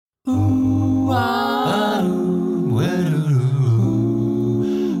Shannon's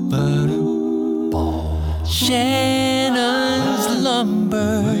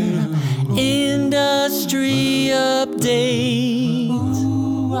Lumber Industry Update.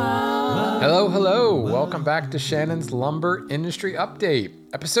 Hello. Welcome back to Shannon's Lumber Industry Update,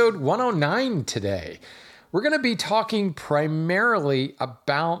 episode 109 today. We're going to be talking primarily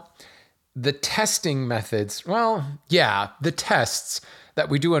about the testing methods. The tests that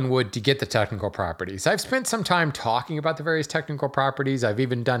we do in wood to get the technical properties. I've spent some time talking about the various technical properties. I've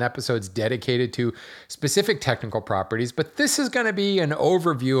even done episodes dedicated to specific technical properties, but this is going to be an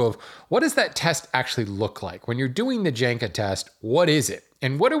overview of what does that test actually look like? When you're doing the Janka test, what is it?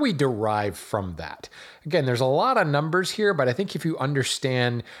 And what do we derive from that? Again, there's a lot of numbers here, but I think if you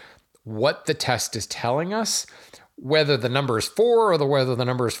understand what the test is telling us, whether the number is 4 or whether the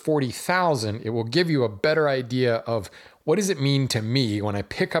number is 40,000, it will give you a better idea of what does it mean to me when I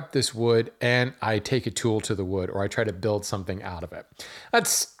pick up this wood and I take a tool to the wood or I try to build something out of it.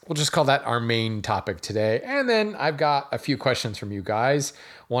 We'll just call that our main topic today. And then I've got a few questions from you guys.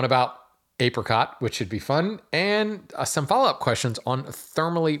 One about apricot, which should be fun, and some follow-up questions on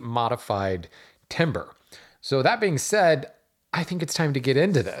thermally modified timber. So that being said, I think it's time to get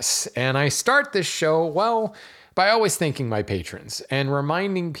into this. And I start this show, by always thanking my patrons and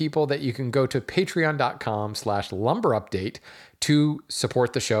reminding people that you can go to patreon.com/lumberupdate to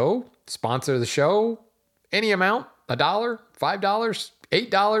support the show, sponsor the show, any amount, $1, $5,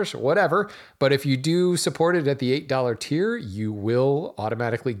 $8, whatever. But if you do support it at the $8 tier, you will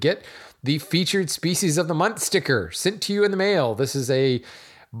automatically get the featured species of the month sticker sent to you in the mail. This is a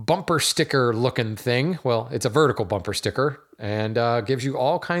bumper sticker looking thing. Well, it's a vertical bumper sticker and gives you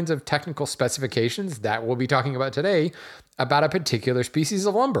all kinds of technical specifications that we'll be talking about today about a particular species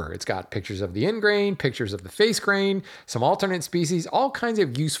of lumber. It's got pictures of the end grain, pictures of the face grain, some alternate species, all kinds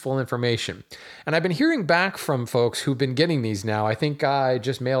of useful information. And I've been hearing back from folks who've been getting these now. I think I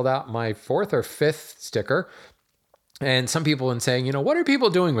just mailed out my 4th or 5th sticker. And some people have been saying, what are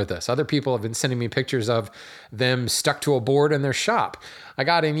people doing with this? Other people have been sending me pictures of them stuck to a board in their shop. I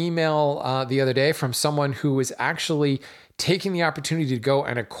got an email the other day from someone who was actually taking the opportunity to go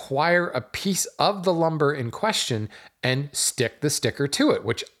and acquire a piece of the lumber in question and stick the sticker to it,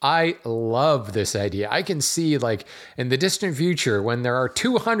 which I love this idea. I can see in the distant future when there are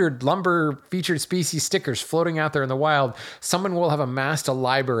 200 lumber featured species stickers floating out there in the wild, someone will have amassed a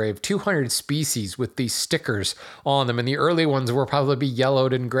library of 200 species with these stickers on them. And the early ones will probably be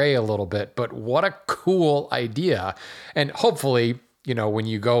yellowed and gray a little bit, but what a cool idea. And hopefully, when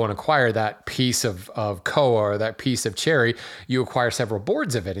you go and acquire that piece of koa or that piece of cherry, you acquire several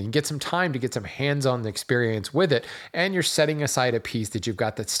boards of it and you get some time to get some hands-on experience with it. And you're setting aside a piece that you've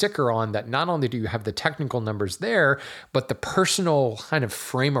got that sticker on that not only do you have the technical numbers there, but the personal kind of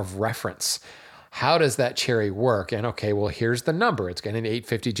frame of reference. How does that cherry work? And here's the number. It's got an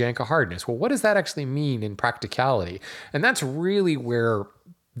 850 Janka hardness. Well, what does that actually mean in practicality? And that's really where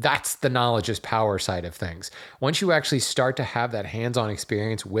that's the knowledge is power side of things. Once you actually start to have that hands-on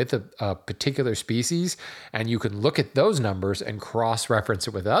experience with a particular species, and you can look at those numbers and cross-reference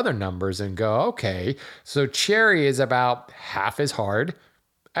it with other numbers and go, okay, so cherry is about half as hard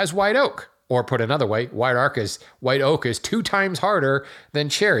as white oak. Or put another way, white oak is 2 times harder than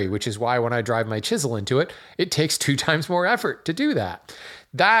cherry, which is why when I drive my chisel into it, it takes 2 times more effort to do that.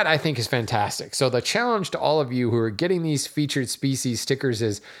 That I think is fantastic. So the challenge to all of you who are getting these featured species stickers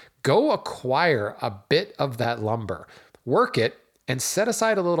is go acquire a bit of that lumber, work it, and set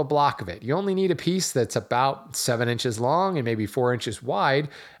aside a little block of it. You only need a piece that's about 7 inches long and maybe 4 inches wide,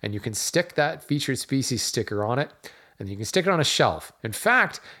 and you can stick that featured species sticker on it. And you can stick it on a shelf. In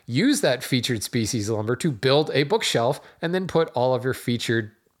fact, use that featured species lumber to build a bookshelf and then put all of your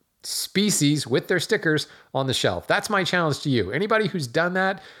featured species with their stickers on the shelf. That's my challenge to you. Anybody who's done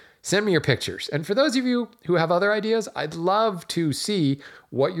that, send me your pictures. And for those of you who have other ideas, I'd love to see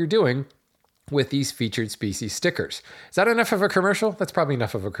what you're doing with these featured species stickers. Is that enough of a commercial? That's probably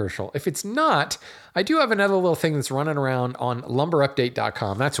enough of a commercial. If it's not, I do have another little thing that's running around on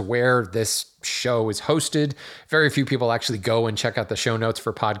lumberupdate.com. That's where this show is hosted. Very few people actually go and check out the show notes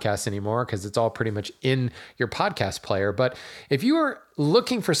for podcasts anymore because it's all pretty much in your podcast player. But if you are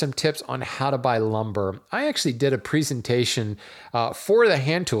looking for some tips on how to buy lumber, I actually did a presentation for the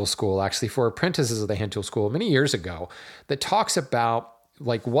Hand Tool School, actually for apprentices of the Hand Tool School many years ago, that talks about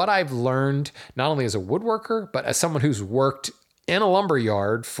what I've learned, not only as a woodworker, but as someone who's worked in a lumber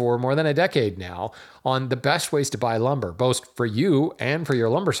yard for more than a decade now on the best ways to buy lumber, both for you and for your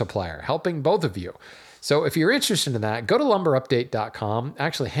lumber supplier, helping both of you. So if you're interested in that, go to lumberupdate.com.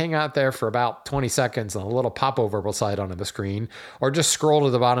 Actually hang out there for about 20 seconds and a little popover will slide onto the screen, or just scroll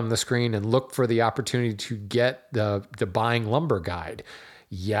to the bottom of the screen and look for the opportunity to get the buying lumber guide.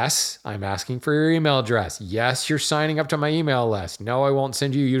 Yes, I'm asking for your email address. Yes, you're signing up to my email list. No, I won't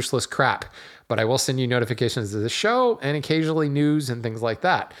send you useless crap, but I will send you notifications of the show and occasionally news and things like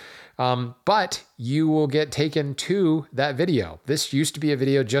that. But you will get taken to that video. This used to be a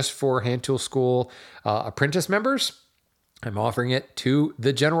video just for Hand Tool School apprentice members. I'm offering it to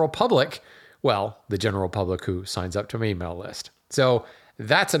the general public. Well, the general public who signs up to my email list. So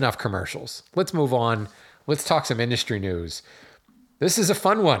that's enough commercials. Let's move on. Let's talk some industry news. This is a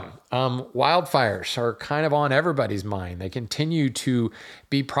fun one. Wildfires are kind of on everybody's mind. They continue to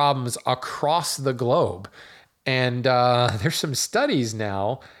be problems across the globe. And there's some studies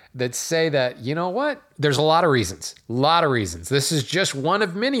now that say that, you know what? There's a lot of reasons. This is just one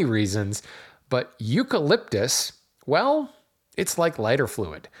of many reasons. But eucalyptus, well, it's like lighter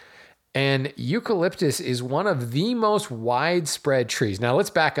fluid. And eucalyptus is one of the most widespread trees. Now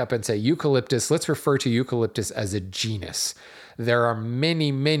let's back up and say eucalyptus. Let's refer to eucalyptus as a genus. There are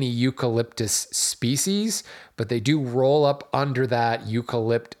many, many eucalyptus species, but they do roll up under that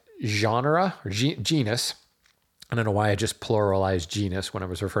eucalypt genre or genus. I don't know why I just pluralized genus when I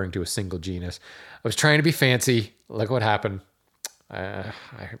was referring to a single genus. I was trying to be fancy. Look what happened.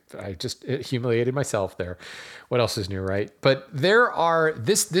 I just humiliated myself there. What else is new, right? But there are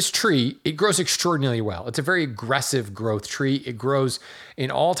this tree, it grows extraordinarily well. It's a very aggressive growth tree. It grows in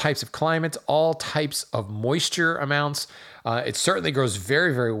all types of climates, all types of moisture amounts. It certainly grows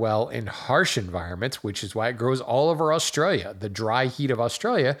very, very well in harsh environments, which is why it grows all over Australia, the dry heat of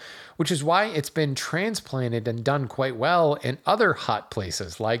Australia, which is why it's been transplanted and done quite well in other hot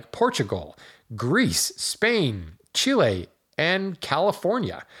places like Portugal, Greece, Spain, Chile, and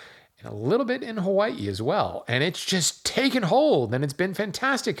California, and a little bit in Hawaii as well. And it's just taken hold, and it's been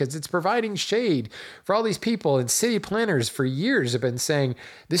fantastic because it's providing shade for all these people. And city planners for years have been saying,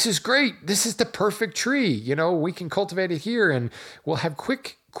 this is great. This is the perfect tree. You know, we can cultivate it here and we'll have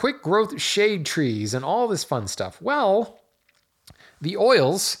quick growth shade trees and all this fun stuff. Well, the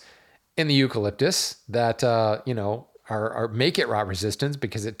oils in the eucalyptus that, are make it rot resistant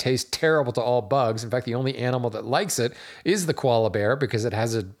because it tastes terrible to all bugs. In fact, the only animal that likes it is the koala bear because it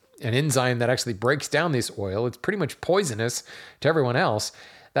has an enzyme that actually breaks down this oil. It's pretty much poisonous to everyone else.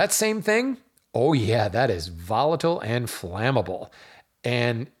 That same thing, oh yeah, that is volatile and flammable.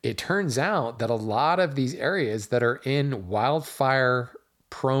 And it turns out that a lot of these areas that are in wildfire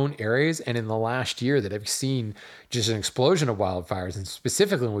prone areas and in the last year that have seen just an explosion of wildfires, and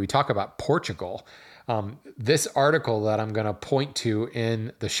specifically when we talk about Portugal, this article that I'm going to point to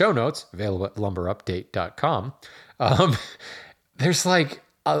in the show notes, available at lumberupdate.com, there's like,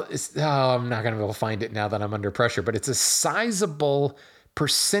 I'm not going to be able to find it now that I'm under pressure, but it's a sizable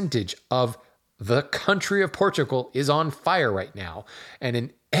percentage of the country of Portugal is on fire right now. And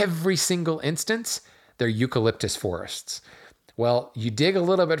in every single instance, they're eucalyptus forests. Well, you dig a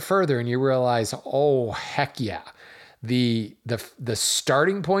little bit further and you realize, oh, heck yeah. The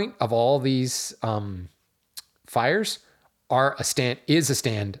starting point of all these fires is a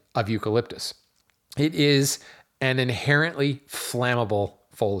stand of eucalyptus. It is an inherently flammable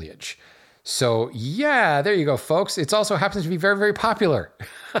foliage. So yeah, there you go, folks. It also happens to be very, very popular.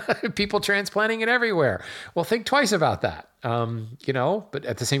 People transplanting it everywhere. Well, think twice about that. But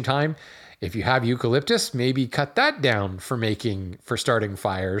at the same time, if you have eucalyptus, maybe cut that down for starting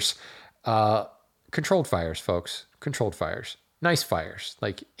fires. Controlled fires, folks. Controlled fires. Nice fires,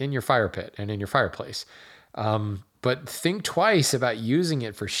 like in your fire pit and in your fireplace. But think twice about using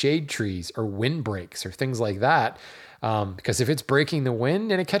it for shade trees or windbreaks or things like that. Because if it's breaking the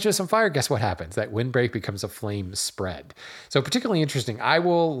wind and it catches some fire, guess what happens? That windbreak becomes a flame spread. So particularly interesting. I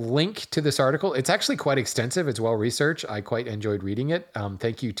will link to this article. It's actually quite extensive. It's well researched. I quite enjoyed reading it.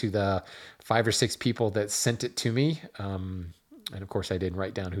 Thank you to the 5 or 6 people that sent it to me. And of course, I didn't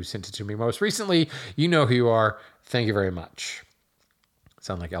write down who sent it to me most recently. You know who you are. Thank you very much.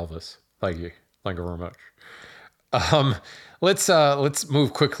 Sound like Elvis. Thank you. Thank you very much. Let's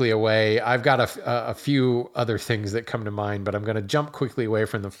move quickly away. I've got a few other things that come to mind, but I'm going to jump quickly away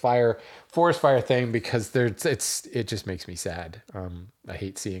from the forest fire thing because it just makes me sad. I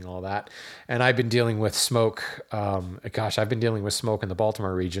hate seeing all that. And I've been dealing with smoke. I've been dealing with smoke in the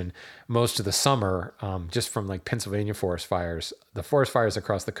Baltimore region most of the summer, just from like Pennsylvania forest fires. The forest fires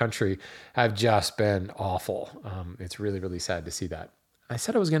across the country have just been awful. It's really, really sad to see that. I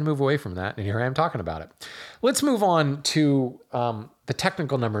said I was going to move away from that, and here I am talking about it. Let's move on to the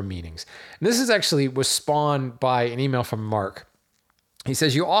technical number of meetings. And this was spawned by an email from Mark. He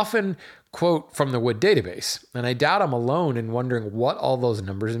says, you often quote from the wood database, and I doubt I'm alone in wondering what all those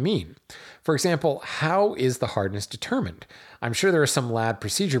numbers mean. For example, how is the hardness determined? I'm sure there is some lab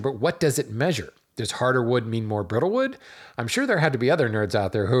procedure, but what does it measure? Does harder wood mean more brittle wood? I'm sure there had to be other nerds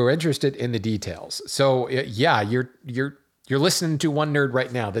out there who are interested in the details. So yeah, you're listening to one nerd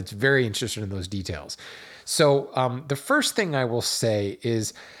right now that's very interested in those details. So the first thing I will say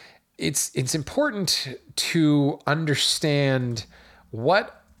is it's important to understand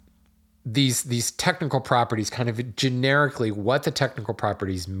what these technical properties, kind of generically what the technical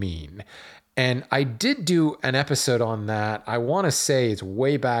properties mean. And I did do an episode on that. I want to say it's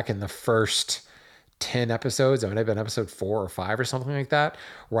way back in the first 10 episodes. It might have been episode 4 or 5 or something like that,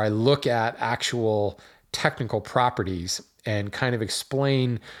 where I look at actual technical properties and kind of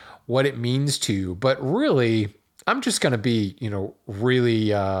explain what it means to you. But really, I'm just going to be,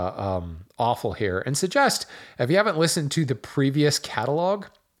 really awful here and suggest, if you haven't listened to the previous catalog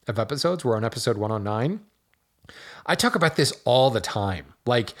of episodes, we're on episode 109. I talk about this all the time.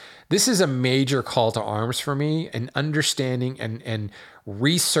 Like, this is a major call to arms for me, and understanding and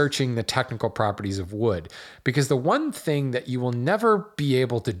researching the technical properties of wood. Because the one thing that you will never be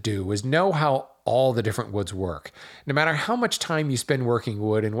able to do is know how all the different woods work. No matter how much time you spend working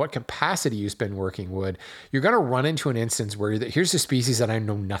wood and what capacity you spend working wood, you're going to run into an instance where here's a species that I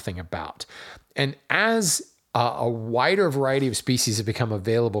know nothing about. And as a wider variety of species have become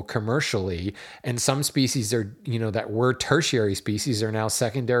available commercially, and some species are, that were tertiary species are now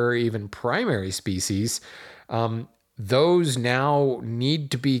secondary or even primary species, those now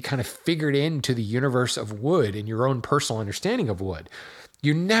need to be kind of figured into the universe of wood and your own personal understanding of wood.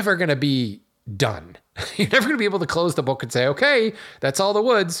 You're never going to be done. You're never going to be able to close the book and say, okay, that's all the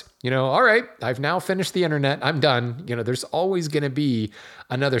woods. All right, I've now finished the internet. I'm done. There's always going to be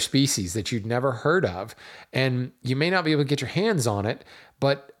another species that you'd never heard of. And you may not be able to get your hands on it,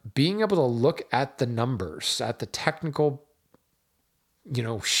 but being able to look at the numbers, at the technical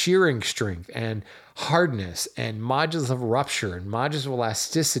shearing strength and hardness and modulus of rupture and modulus of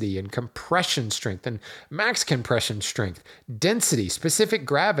elasticity and compression strength and max compression strength, density, specific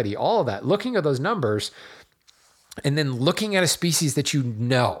gravity, all of that, looking at those numbers and then looking at a species that you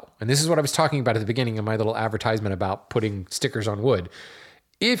know. And this is what I was talking about at the beginning of my little advertisement about putting stickers on wood.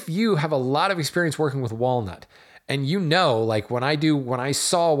 If you have a lot of experience working with walnut, and like when I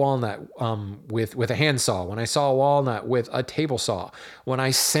saw walnut with a handsaw, when I saw walnut with a table saw, when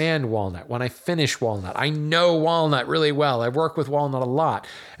I sand walnut, when I finish walnut, I know walnut really well. I've worked with walnut a lot,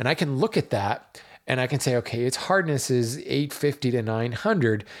 and I can look at that and I can say, okay, its hardness is 850 to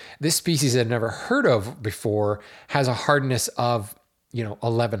 900. This species I've never heard of before has a hardness of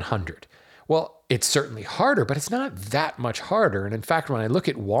 1100. Well, it's certainly harder, but it's not that much harder. And in fact, when I look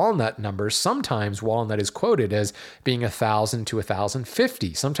at walnut numbers, sometimes walnut is quoted as being 1,000 to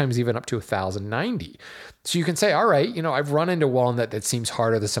 1,050, sometimes even up to 1,090. So you can say, all right, I've run into walnut that seems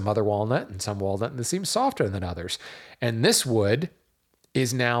harder than some other walnut, and some walnut that seems softer than others. And this wood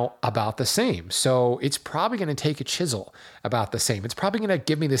is now about the same. So it's probably going to take a chisel about the same. It's probably going to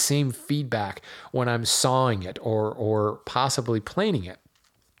give me the same feedback when I'm sawing it or possibly planing it.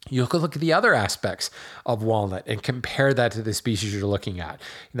 You can look at the other aspects of walnut and compare that to the species you're looking at.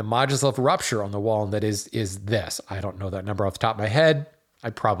 The modulus of rupture on the walnut is this. I don't know that number off the top of my head. I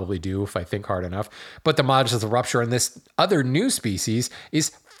probably do if I think hard enough. But the modulus of rupture on this other new species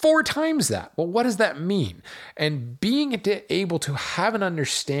is 4 times that. Well, what does that mean? And being able to have an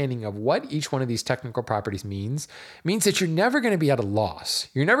understanding of what each one of these technical properties means that you're never going to be at a loss.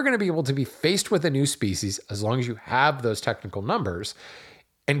 You're never going to be able to be faced with a new species as long as you have those technical numbers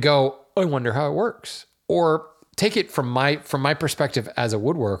and go, I wonder how it works. Or take it from my perspective as a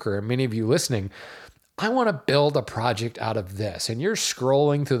woodworker, and many of you listening, I want to build a project out of this. And you're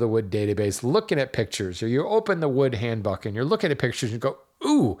scrolling through the wood database, looking at pictures, or you open the wood handbook and you're looking at pictures and you go,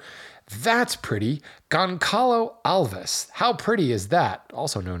 ooh, that's pretty. Goncalo alves. How pretty is that?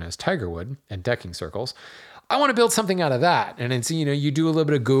 Also known as tigerwood and decking circles. I want to build something out of that. And then, you do a little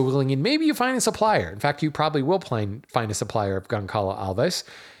bit of Googling and maybe you find a supplier. In fact, you probably will find a supplier of Goncalo alves.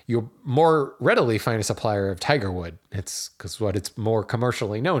 You'll more readily find a supplier of tigerwood. It's because what it's more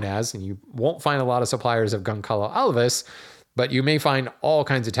commercially known as, and you won't find a lot of suppliers of Goncalo alves, but you may find all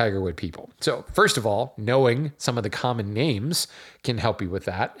kinds of tigerwood people. So first of all, knowing some of the common names can help you with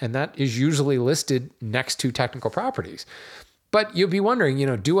that. And that is usually listed next to technical properties. But you'll be wondering,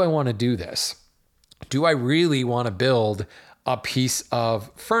 do I want to do this? Do I really want to build a piece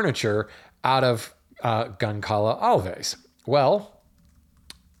of furniture out of Goncalo alves? Well,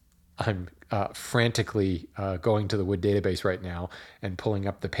 I'm frantically going to the wood database right now and pulling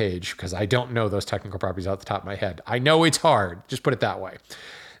up the page because I don't know those technical properties off the top of my head. I know it's hard. Just put it that way.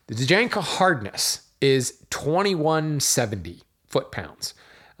 The Janka hardness is 2170 foot-pounds,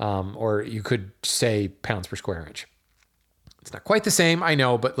 or you could say pounds per square inch. It's not quite the same, I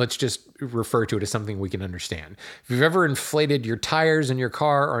know, but let's just refer to it as something we can understand. If you've ever inflated your tires in your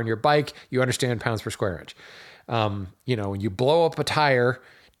car or on your bike, you understand pounds per square inch. When you blow up a tire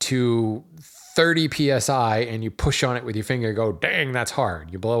to 30 PSI and you push on it with your finger, you go, dang, that's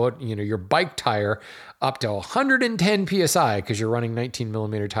hard. You blow it, your bike tire up to 110 PSI because you're running 19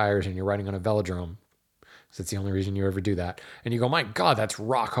 millimeter tires and you're riding on a velodrome. So that's the only reason you ever do that. And you go, my God, that's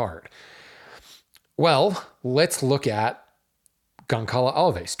rock hard. Well, let's look at Goncala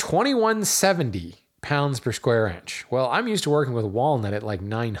alves, 2170 pounds per square inch. Well, I'm used to working with walnut at like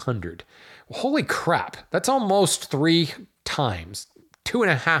 900. Well, holy crap. That's almost 3 times,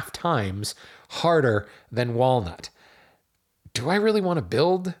 2.5 times harder than walnut. Do I really want to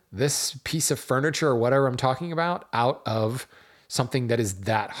build this piece of furniture or whatever I'm talking about out of something that is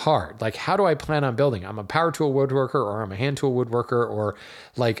that hard? Like, how do I plan on building? I'm a power tool woodworker, or I'm a hand tool woodworker, or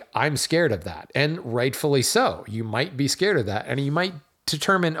like, I'm scared of that. And rightfully so. You might be scared of that. And you might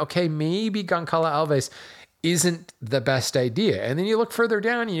determine, okay, maybe Goncala alves isn't the best idea. And then you look further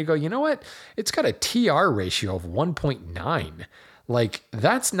down and you go, you know what? It's got a TR ratio of 1.9. Like,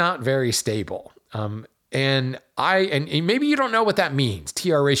 that's not very stable. And maybe you don't know what that means,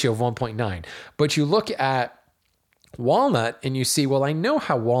 TR ratio of 1.9, but you look at walnut and you see, well, I know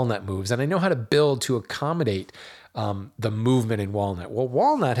how walnut moves and I know how to build to accommodate the movement in walnut. Well,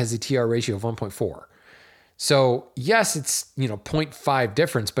 walnut has a TR ratio of 1.4. So yes, it's 0.5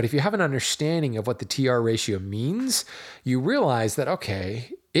 difference, but if you have an understanding of what the TR ratio means, you realize that,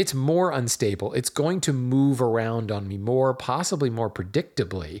 okay, it's more unstable. It's going to move around on me more, possibly more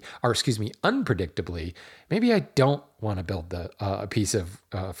unpredictably. Maybe I don't want to build a piece of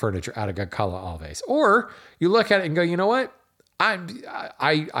furniture out of Goncala alves. Or you look at it and go, you know what?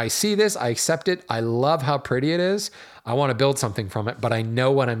 I see this, I accept it. I love how pretty it is. I want to build something from it, but I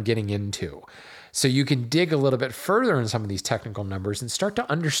know what I'm getting into. So you can dig a little bit further in some of these technical numbers and start to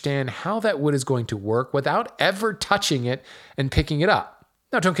understand how that wood is going to work without ever touching it and picking it up.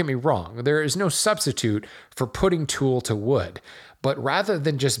 Now, don't get me wrong. There is no substitute for putting tool to wood. But rather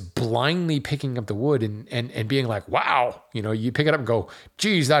than just blindly picking up the wood and being like, wow, you pick it up and go,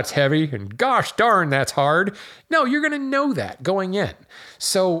 geez, that's heavy. And gosh darn, that's hard. No, you're going to know that going in.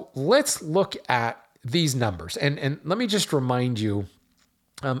 So let's look at these numbers. And let me just remind you,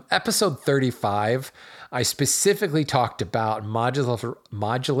 episode 35, I specifically talked about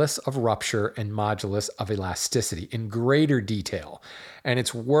modulus of rupture and modulus of elasticity in greater detail. And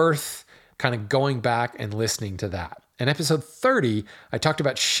it's worth kind of going back and listening to that. In episode 30, I talked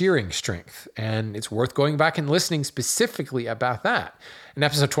about shearing strength, and it's worth going back and listening specifically about that. In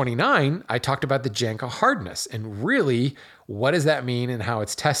episode 29, I talked about the Janka hardness and really what does that mean and how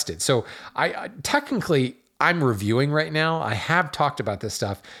it's tested. So I'm reviewing right now. I have talked about this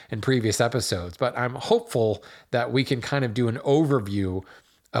stuff in previous episodes, but I'm hopeful that we can kind of do an overview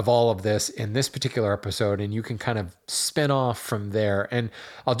of all of this in this particular episode, and you can kind of spin off from there. And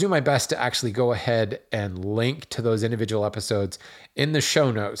I'll do my best to actually go ahead and link to those individual episodes in the show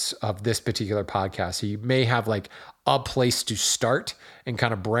notes of this particular podcast. So you may have like a place to start and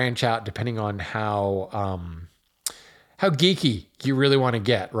kind of branch out depending on how geeky you really want to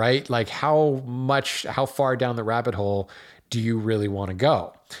get, right? Like how far down the rabbit hole do you really want to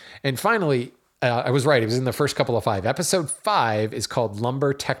go? And finally, I was right. It was in the first couple of 5. Episode 5 is called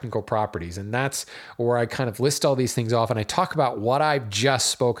Lumber Technical Properties. And that's where I kind of list all these things off and I talk about what I've just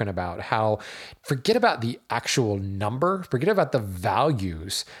spoken about, how forget about the actual number, forget about the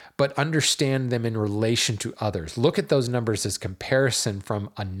values, but understand them in relation to others. Look at those numbers as comparison from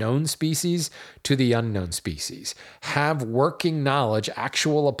a known species to the unknown species. Have working knowledge,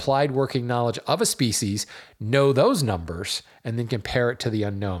 actual applied working knowledge of a species, know those numbers, and then compare it to the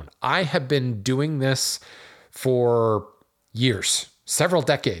unknown. I have been doing this for years, several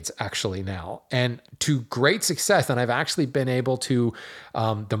decades actually now, and to great success. And I've actually been able to,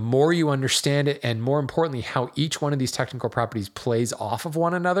 the more you understand it, and more importantly, how each one of these technical properties plays off of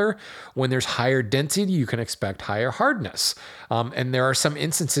one another, when there's higher density, you can expect higher hardness. And there are some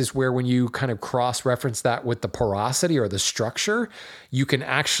instances where when you kind of cross-reference that with the porosity or the structure, you can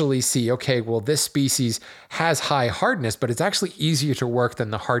actually see, okay, well, this species has high hardness, but it's actually easier to work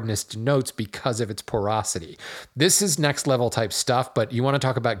than the hardness denotes because of its porosity. This is next level type stuff, but but you want to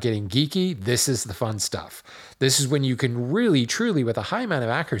talk about getting geeky, this is the fun stuff. This is when you can really, truly, with a high amount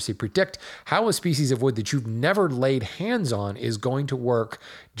of accuracy, predict how a species of wood that you've never laid hands on is going to work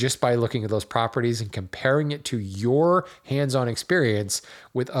just by looking at those properties and comparing it to your hands-on experience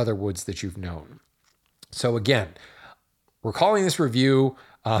with other woods that you've known. So again, we're calling this review.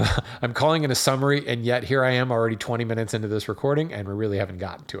 I'm calling it a summary, and yet here I am already 20 minutes into this recording, and we really haven't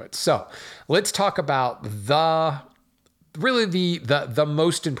gotten to it. So let's talk about the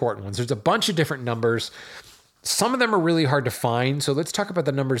most important ones. There's a bunch of different numbers. Some of them are really hard to find. So let's talk about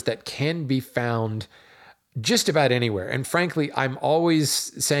the numbers that can be found just about anywhere. And frankly, I'm always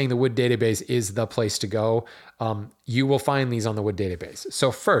saying the Wood Database is the place to go. You will find these on the Wood Database.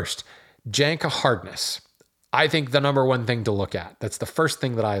 So first, Janka hardness. I think the number one thing to look at. That's the first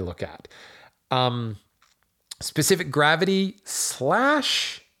thing that I look at. Specific gravity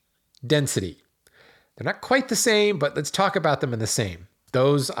 / density. They're not quite the same, but let's talk about them in the same.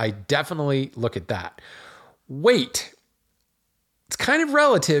 Those, I definitely look at that. Weight. It's kind of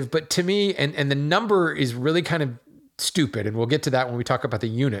relative, but to me, and the number is really kind of stupid, and we'll get to that when we talk about the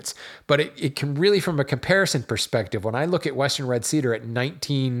units, but it can really, from a comparison perspective, when I look at Western Red Cedar at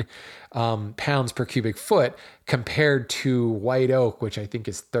 19 pounds per cubic foot compared to white oak, which I think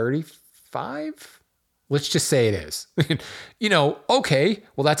is 35, let's just say it is, okay,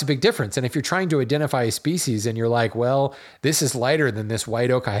 well, that's a big difference. And if you're trying to identify a species and you're like, well, this is lighter than this white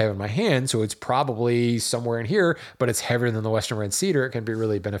oak I have in my hand, so it's probably somewhere in here, but it's heavier than the Western Red Cedar, it can be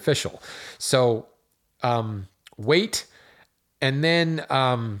really beneficial. So, weight, and then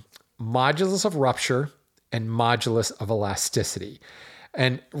modulus of rupture and modulus of elasticity.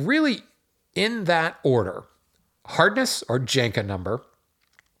 And really in that order, hardness or Janka number,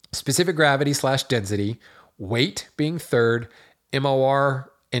 specific gravity / density, weight being third,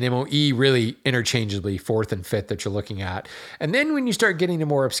 MOR and MOE really interchangeably fourth and fifth that you're looking at. And then when you start getting to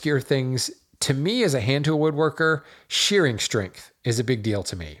more obscure things, to me as a hand tool woodworker, shearing strength is a big deal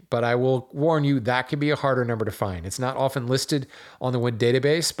to me, but I will warn you that can be a harder number to find. It's not often listed on the Wood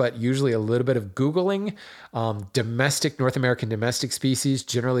Database, but usually a little bit of Googling, North American domestic species,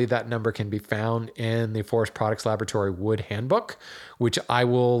 generally that number can be found in the Forest Products Laboratory Wood Handbook, which I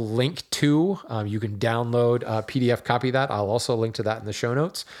will link to. You can download a PDF copy of that. I'll also link to that in the show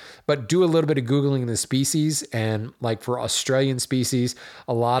notes, but do a little bit of Googling the species. And like for Australian species,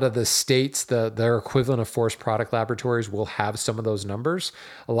 a lot of the states, their equivalent of Forest Product Laboratories will have some of those numbers.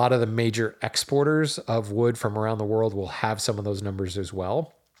 A lot of the major exporters of wood from around the world will have some of those numbers as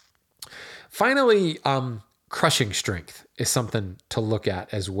well. Finally, crushing strength is something to look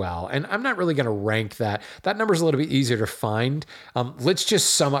at as well. And I'm not really going to rank that. That number is a little bit easier to find. Let's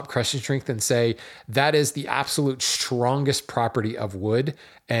just sum up crushing strength and say that is the absolute strongest property of wood.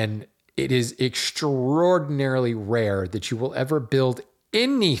 And it is extraordinarily rare that you will ever build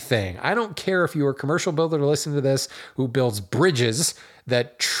anything. I don't care if you're a commercial builder to listen to this who builds bridges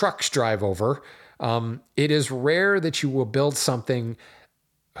that trucks drive over. It is rare that you will build something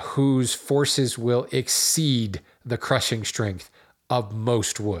whose forces will exceed the crushing strength of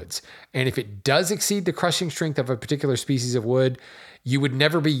most woods. And if it does exceed the crushing strength of a particular species of wood, you would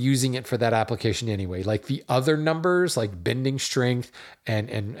never be using it for that application anyway. Like the other numbers, like bending strength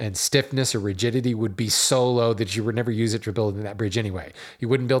and stiffness or rigidity would be so low that you would never use it for building that bridge anyway. You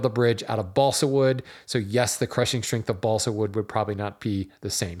wouldn't build a bridge out of balsa wood. So yes, the crushing strength of balsa wood would probably not be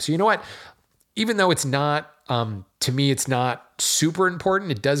the same. So you know what? Even though it's not, to me, it's not super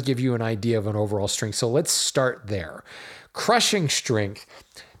important, it does give you an idea of an overall strength. So let's start there. Crushing strength,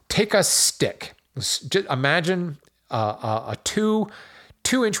 take a stick. Just imagine a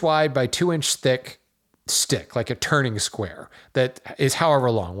 2-inch wide by 2-inch thick stick, like a turning square that is however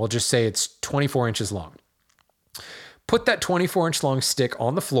long. We'll just say it's 24 inches long. Put that 24-inch long stick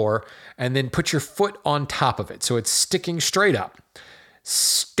on the floor and then put your foot on top of it so it's sticking straight up.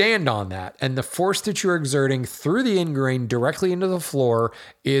 Stand on that, and the force that you're exerting through the end grain directly into the floor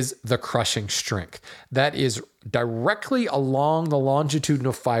is the crushing strength. That is directly along the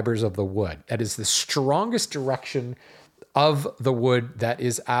longitudinal fibers of the wood. That is the strongest direction of the wood that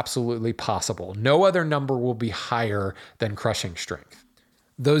is absolutely possible. No other number will be higher than crushing strength.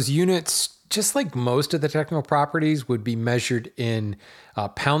 Those units, just like most of the technical properties, would be measured in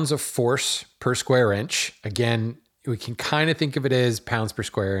pounds of force per square inch. Again, we can kind of think of it as pounds per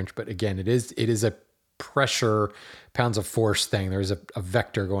square inch, but again, it is a pressure pounds of force thing. There's a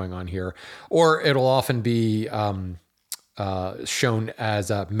vector going on here, or it'll often be shown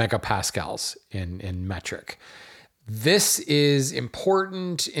as megapascals in metric. This is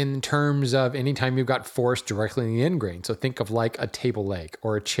important in terms of anytime you've got force directly in the end grain. So think of like a table leg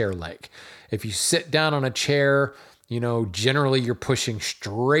or a chair leg. If you sit down on a chair, generally you're pushing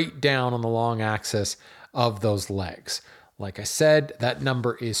straight down on the long axis of those legs. Like I said, that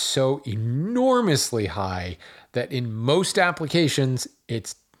number is so enormously high that in most applications,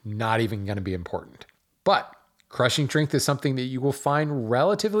 it's not even going to be important. But crushing strength is something that you will find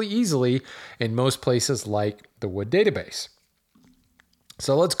relatively easily in most places like the Wood Database.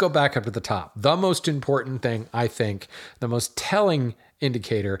 So let's go back up to the top. The most important thing, I think, the most telling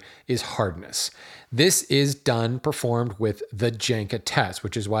indicator is hardness. This is performed with the Janka test,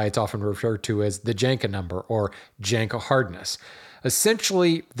 which is why it's often referred to as the Janka number or Janka hardness.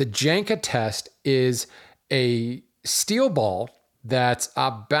 Essentially, the Janka test is a steel ball that's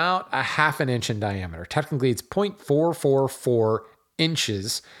about a half an inch in diameter. Technically, it's 0.444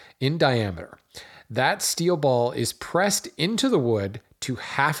 inches in diameter. That steel ball is pressed into the wood to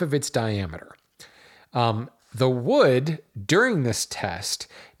half of its diameter. The wood during this test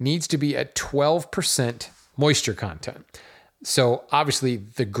needs to be at 12% moisture content. So obviously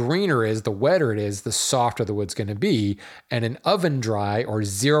the greener it is, the wetter it is, the softer the wood's going to be. And an oven dry or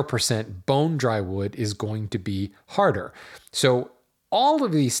 0% bone dry wood is going to be harder. So all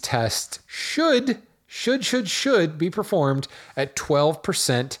of these tests should be performed at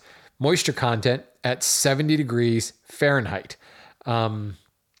 12% moisture content at 70 degrees Fahrenheit. The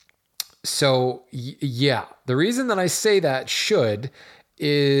reason that I say that should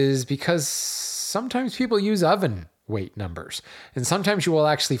is because sometimes people use oven weight numbers, and sometimes you will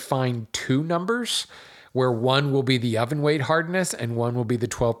actually find two numbers where one will be the oven weight hardness and one will be the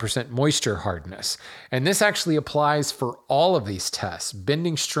 12% moisture hardness. And this actually applies for all of these tests,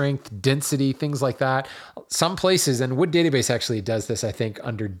 bending strength, density, things like that. Some places, and Wood Database actually does this, I think,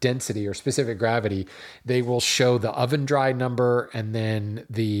 under density or specific gravity, they will show the oven dry number and then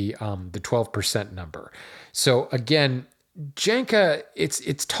the 12% number. So again, Janka,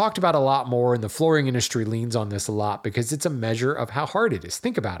 it's talked about a lot more, and the flooring industry leans on this a lot because it's a measure of how hard it is.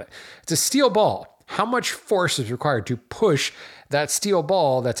 Think about it. It's a steel ball. How much force is required to push that steel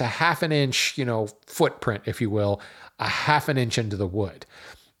ball that's a half an inch, footprint, if you will, a half an inch into the wood?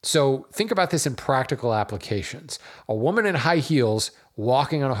 So think about this in practical applications. A woman in high heels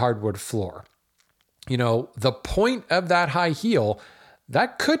walking on a hardwood floor. The point of that high heel,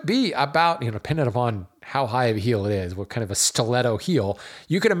 that could be about, depending upon how high of a heel it is, what kind of a stiletto heel,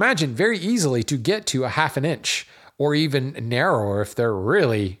 you can imagine very easily to get to a half an inch or even narrower if they're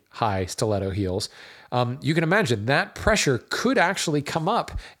really high stiletto heels. You can imagine that pressure could actually come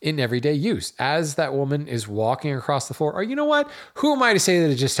up in everyday use as that woman is walking across the floor. Or you know what? Who am I to say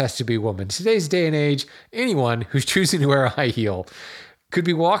that it just has to be a woman? Today's day and age, anyone who's choosing to wear a high heel could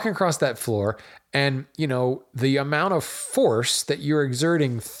be walking across that floor, and the amount of force that you're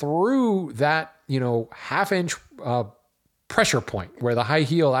exerting through that half inch pressure point where the high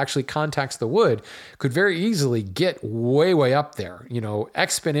heel actually contacts the wood could very easily get way up there,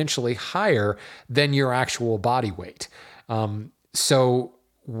 exponentially higher than your actual body weight. So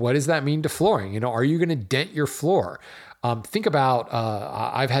what does that mean to flooring? Are you going to dent your floor? Think about,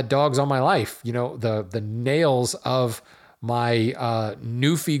 I've had dogs all my life, the nails of my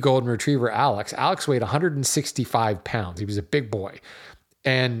Newfie Golden Retriever, Alex. Alex weighed 165 pounds. He was a big boy.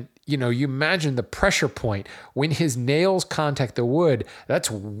 And, you imagine the pressure point when his nails contact the wood,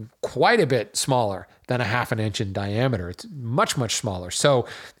 that's quite a bit smaller than a half an inch in diameter. It's much smaller. So,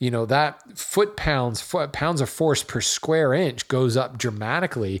 that foot pounds of force per square inch goes up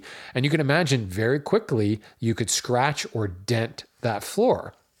dramatically. And you can imagine very quickly you could scratch or dent that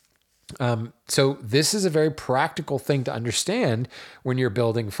floor. So this is a very practical thing to understand when you're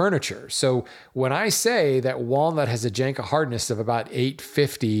building furniture. So when I say that walnut has a Janka hardness of about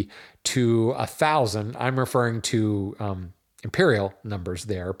 850 to 1,000, I'm referring to imperial numbers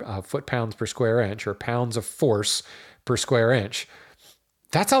there, foot-pounds per square inch or pounds of force per square inch.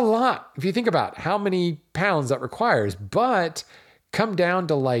 That's a lot if you think about how many pounds that requires, but come down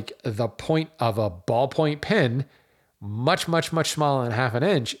to like the point of a ballpoint pen, much smaller than half an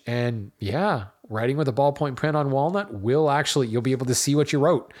inch. And yeah, writing with a ballpoint pen on walnut you'll be able to see what you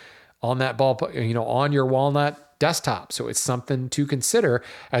wrote on that on your walnut desktop. So it's something to consider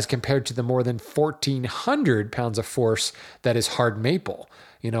as compared to the more than 1,400 pounds of force that is hard maple.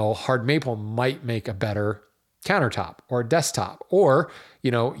 Hard maple might make a better countertop or desktop, or,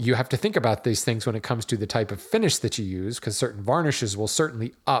 you have to think about these things when it comes to the type of finish that you use, because certain varnishes will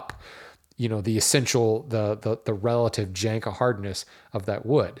certainly up the essential, the relative Janka hardness of that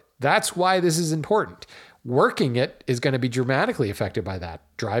wood. That's why this is important. Working it is going to be dramatically affected by that.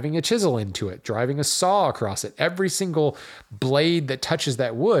 Driving a chisel into it, driving a saw across it, every single blade that touches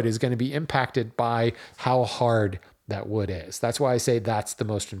that wood is going to be impacted by how hard that wood is. That's why I say that's the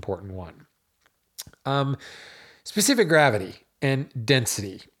most important one. Specific gravity and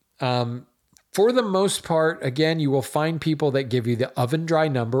density. For the most part, again, you will find people that give you the oven dry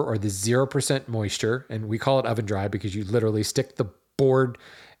number or the 0% moisture. And we call it oven dry because you literally stick the board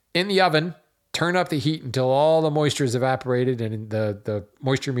in the oven, turn up the heat until all the moisture is evaporated and the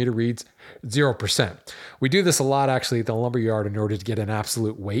moisture meter reads 0%. We do this a lot actually at the lumberyard in order to get an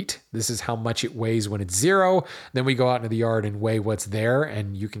absolute weight. This is how much it weighs when it's 0. Then we go out into the yard and weigh what's there,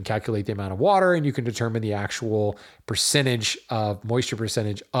 and you can calculate the amount of water and you can determine the actual percentage of moisture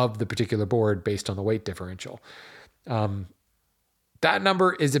percentage of the particular board based on the weight differential. That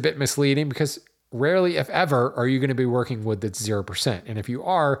number is a bit misleading because rarely, if ever, are you going to be working wood that's 0%. And if you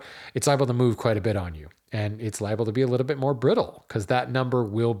are, it's liable to move quite a bit on you. And it's liable to be a little bit more brittle because that number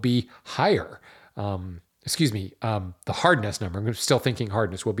will be higher. The hardness number, I'm still thinking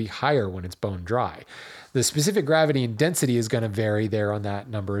hardness, will be higher when it's bone dry. The specific gravity and density is going to vary there on that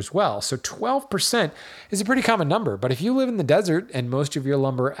number as well. So 12% is a pretty common number. But if you live in the desert and most of your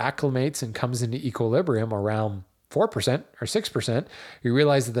lumber acclimates and comes into equilibrium around 4% or 6%, you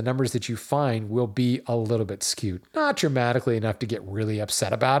realize that the numbers that you find will be a little bit skewed. Not dramatically enough to get really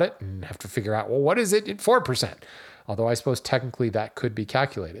upset about it and have to figure out, well, what is it in 4%? Although I suppose technically that could be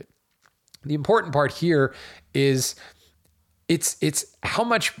calculated. The important part here is it's how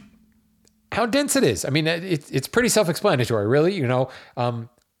dense it is. I mean, it's pretty self-explanatory, really.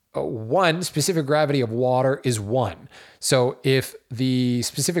 One specific gravity of water is 1. So if the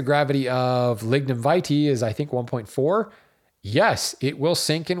specific gravity of lignum vitae is, I think, 1.4, yes, it will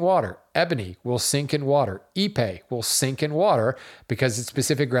sink in water. Ebony will sink in water. Ipe will sink in water because its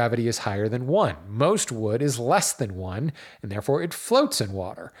specific gravity is higher than 1. Most wood is less than 1, and therefore it floats in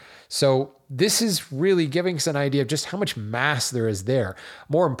water. So this is really giving us an idea of just how much mass there is there.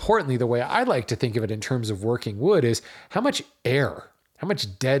 More importantly, the way I like to think of it in terms of working wood is how much air, how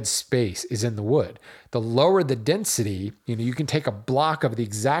much dead space is in the wood. The lower the density, you can take a block of the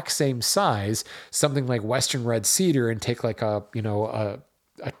exact same size, something like Western red cedar, and take like a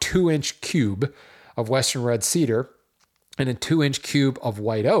 2-inch cube of Western red cedar and a 2-inch cube of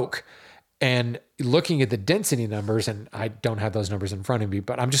white oak. And looking at the density numbers, and I don't have those numbers in front of me,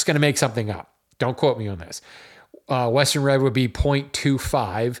 but I'm just going to make something up. Don't quote me on this. Western red would be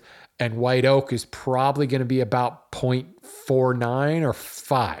 0.25. And white oak is probably going to be about 0.49 or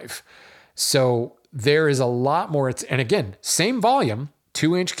 5. So there is a lot more. And again, same volume,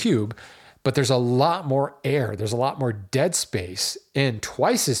 2-inch cube, but there's a lot more air. There's a lot more dead space and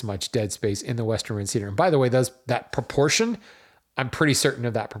twice as much dead space in the Western red cedar. And by the way, that proportion, I'm pretty certain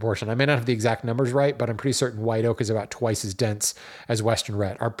of that proportion. I may not have the exact numbers right, but I'm pretty certain white oak is about twice as dense as Western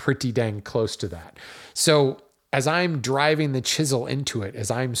red, are pretty dang close to that. So as I'm driving the chisel into it, as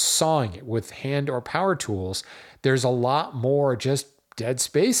I'm sawing it with hand or power tools, there's a lot more just dead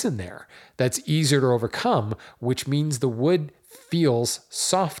space in there that's easier to overcome, which means the wood feels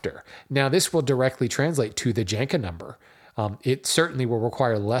softer. Now, this will directly translate to the Janka number. It certainly will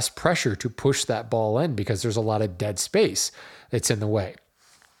require less pressure to push that ball in because there's a lot of dead space that's in the way.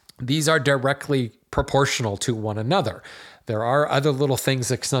 These are directly proportional to one another. There are other little things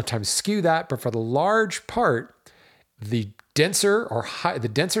that sometimes skew that, but for the large part, the denser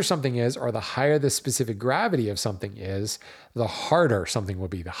something is, or the higher the specific gravity of something is, the harder something will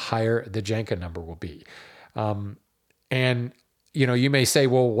be, the higher the Janka number will be. And you may say,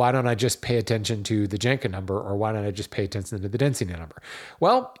 well, why don't I just pay attention to the Janka number, or why don't I just pay attention to the density number?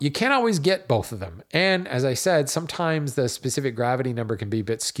 Well, you can't always get both of them. And as I said, sometimes the specific gravity number can be a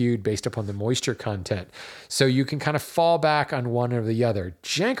bit skewed based upon the moisture content. So you can kind of fall back on one or the other.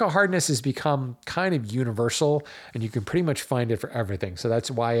 Janka hardness has become kind of universal, and you can pretty much find it for everything. So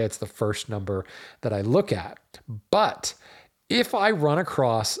that's why it's the first number that I look at. But if I run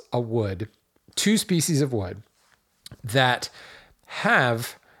across a wood, 2 species of wood that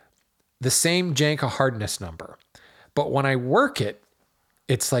have the same Janka hardness number, but when I work it,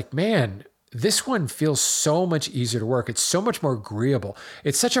 it's like, man, this one feels so much easier to work. It's so much more agreeable.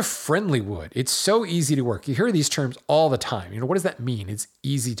 It's such a friendly wood. It's so easy to work. You hear these terms all the time. What does that mean? It's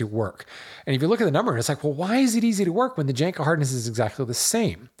easy to work. And if you look at the number, it's like, well, why is it easy to work when the Janka hardness is exactly the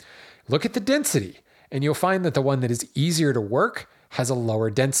same? Look at the density, and you'll find that the one that is easier to work has a lower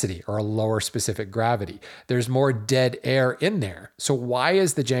density or a lower specific gravity. There's more dead air in there. So why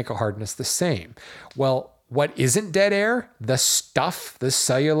is the Janka hardness the same? Well, what isn't dead air? The stuff, the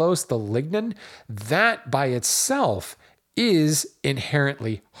cellulose, the lignin, that by itself is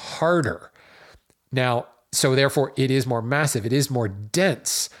inherently harder. Now, so therefore it is more massive, it is more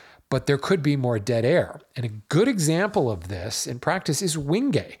dense, but there could be more dead air. And a good example of this in practice is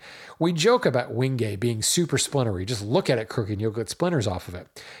wingay. We joke about wingay being super splintery. Just look at it crooked and you'll get splinters off of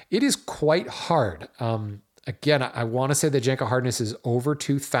it. It is quite hard. Again, I want to say the Janka hardness is over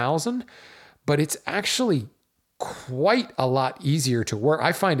 2,000, but it's actually quite a lot easier to work.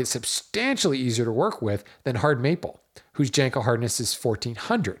 I find it substantially easier to work with than hard maple, whose Janka hardness is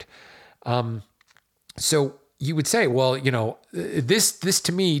 1,400. So you would say, well, this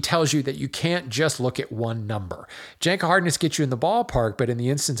to me tells you that you can't just look at one number. Janka hardness gets you in the ballpark, but in the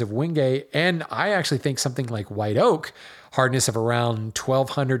instance of Wingay, and I actually think something like white oak, hardness of around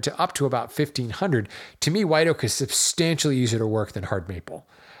 1,200 to up to about 1,500. To me, white oak is substantially easier to work than hard maple.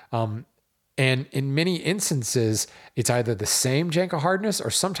 And in many instances, it's either the same Janka hardness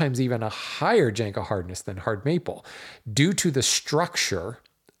or sometimes even a higher Janka hardness than hard maple due to the structure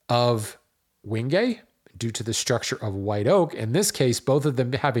of Wingay, due to the structure of white oak. In this case, both of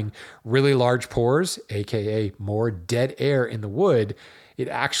them having really large pores, AKA more dead air in the wood, it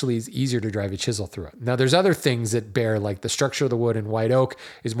actually is easier to drive a chisel through it. Now, there's other things that bear, like the structure of the wood in white oak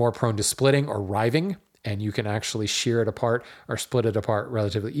is more prone to splitting or riving, and you can actually shear it apart or split it apart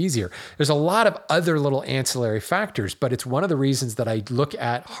relatively easier. There's a lot of other little ancillary factors, but it's one of the reasons that I look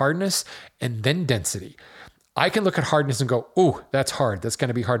at hardness and then density. I can look at hardness and go, oh, that's hard. That's going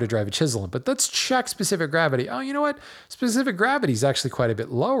to be hard to drive a chisel in. But let's check specific gravity. Oh, you know what? Specific gravity is actually quite a bit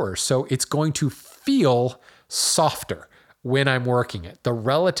lower. So it's going to feel softer when I'm working it.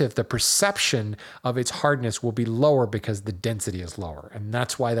 The perception of its hardness will be lower because the density is lower. And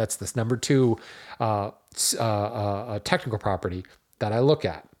that's why that's this number 2 technical property that I look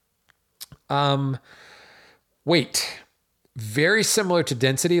at. Weight. Very similar to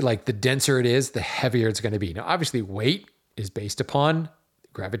density, like the denser it is, the heavier it's going to be. Now, obviously, weight is based upon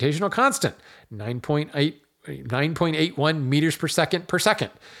gravitational constant, 9.81 meters per second per second.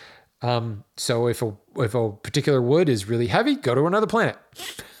 So if a particular wood is really heavy, go to another planet.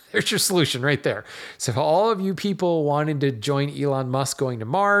 There's your solution right there. So if all of you people wanting to join Elon Musk going to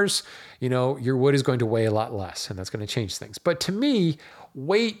Mars, your wood is going to weigh a lot less, and that's going to change things. But to me,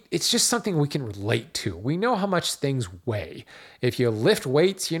 weight, it's just something we can relate to. We know how much things weigh. If you lift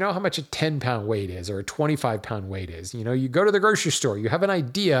weights, you know how much a 10-pound weight is or a 25-pound weight is. You go to the grocery store, you have an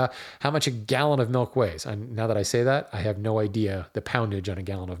idea how much a gallon of milk weighs. And now that I say that, I have no idea the poundage on a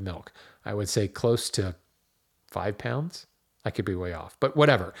gallon of milk. I would say close to 5 pounds. I could be way off, but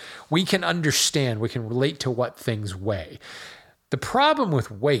whatever. We can understand, we can relate to what things weigh. The problem with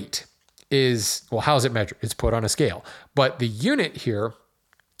weight is, well, how is it measured? It's put on a scale. But the unit here,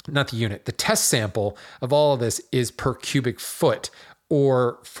 the test sample of all of this is per cubic foot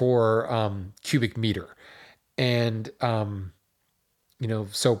or for cubic meter. And,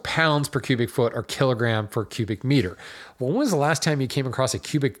 so pounds per cubic foot or kilogram per cubic meter. Well, when was the last time you came across a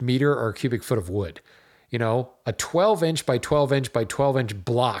cubic meter or a cubic foot of wood? A 12-inch by 12-inch by 12-inch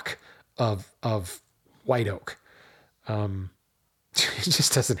block of white oak. It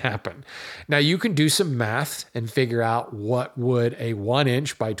just doesn't happen. Now, you can do some math and figure out what would a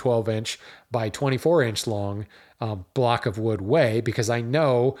 1-inch by 12-inch by 24-inch long block of wood weigh, because I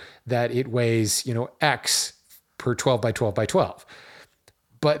know that it weighs, X per 12 by 12 by 12.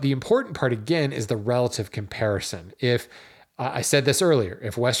 But the important part, again, is the relative comparison. If I said this earlier,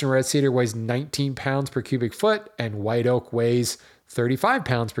 if Western red cedar weighs 19 pounds per cubic foot and white oak weighs 35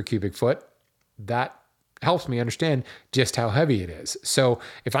 pounds per cubic foot, that helps me understand just how heavy it is. So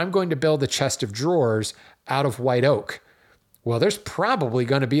if I'm going to build a chest of drawers out of white oak, well, there's probably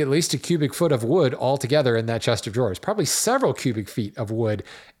going to be at least a cubic foot of wood altogether in that chest of drawers, probably several cubic feet of wood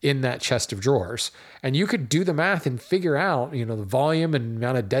in that chest of drawers. And you could do the math and figure out, the volume and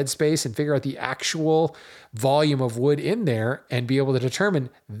amount of dead space and figure out the actual volume of wood in there and be able to determine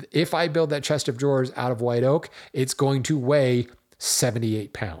if I build that chest of drawers out of white oak, it's going to weigh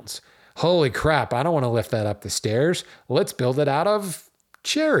 78 pounds. Holy crap, I don't want to lift that up the stairs. Let's build it out of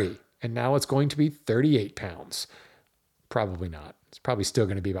cherry. And now it's going to be 38 pounds. Probably not. It's probably still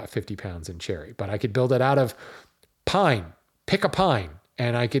going to be about 50 pounds in cherry, but I could build it out of pine, pick a pine,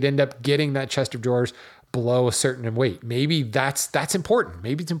 and I could end up getting that chest of drawers below a certain weight. Maybe that's important.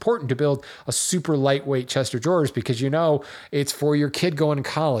 Maybe it's important to build a super lightweight chest of drawers because it's for your kid going to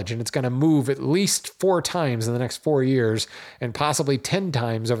college and it's going to move at least 4 times in the next 4 years and possibly 10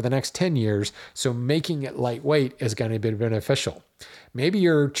 times over the next 10 years. So making it lightweight is going to be beneficial. Maybe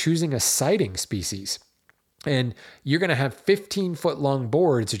you're choosing a siding species and you're going to have 15-foot long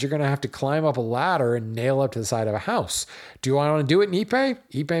boards that you're going to have to climb up a ladder and nail up to the side of a house. Do I want to do it in Ipe?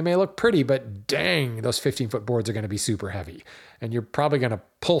 Ipe may look pretty, but dang, those 15-foot boards are going to be super heavy. And you're probably going to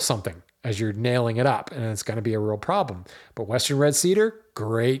pull something as you're nailing it up, and it's going to be a real problem. But Western red cedar,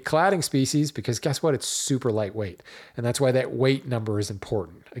 great cladding species, because guess what? It's super lightweight. And that's why that weight number is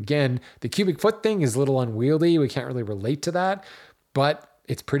important. Again, the cubic foot thing is a little unwieldy. We can't really relate to that. But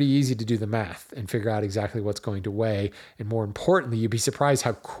it's pretty easy to do the math and figure out exactly what's going to weigh. And more importantly, you'd be surprised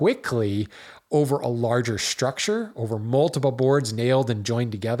how quickly over a larger structure, over multiple boards nailed and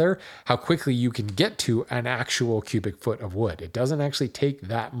joined together, how quickly you can get to an actual cubic foot of wood. It doesn't actually take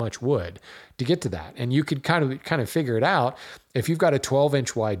that much wood to get to that. And you could kind of figure it out. If you've got a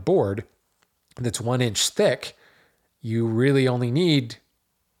 12-inch wide board that's 1 inch thick, you really only need,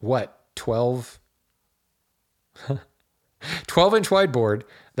 12 inch wide board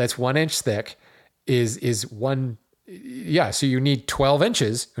that's 1 inch thick is one. Yeah. So you need 12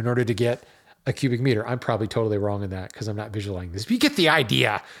 inches in order to get a cubic meter. I'm probably totally wrong in that because I'm not visualizing this, but you get the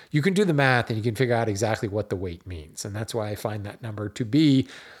idea. You can do the math and you can figure out exactly what the weight means. And that's why I find that number to be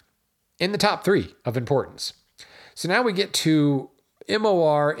in the top 3 of importance. So now we get to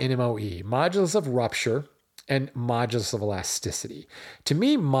MOR and MOE, modulus of rupture and modulus of elasticity. To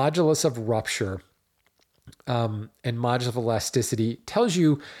me, modulus of rupture and modulus of elasticity tells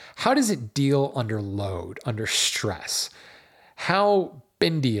you how does it deal under load, under stress. How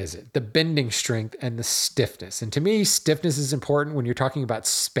bendy is it? The bending strength and the stiffness. And to me, stiffness is important when you're talking about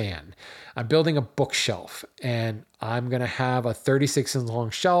span. I'm building a bookshelf and I'm going to have a 36-inch long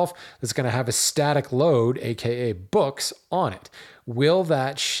shelf that's going to have a static load, aka books, on it. Will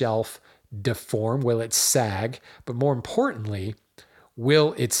that shelf deform? Will it sag? But more importantly,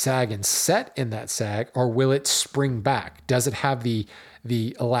 will it sag and set in that sag, or will it spring back? Does it have the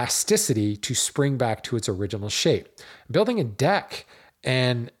elasticity to spring back to its original shape? Building a deck,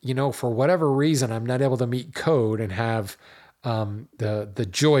 and for whatever reason, I'm not able to meet code and have the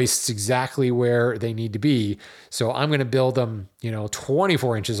joists exactly where they need to be. So I'm going to build them,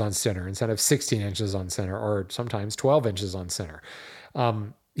 24 inches on center instead of 16 inches on center, or sometimes 12 inches on center.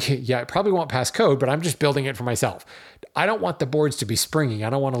 Yeah, it probably won't pass code, but I'm just building it for myself. I don't want the boards to be springing. I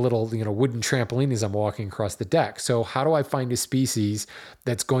don't want a little, wooden trampoline as I'm walking across the deck. So how do I find a species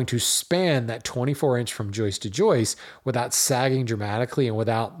that's going to span that 24 inch from joist to joist without sagging dramatically and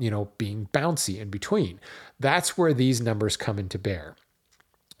without, being bouncy in between? That's where these numbers come into bear.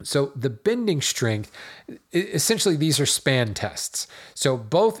 So the bending strength, essentially these are span tests. So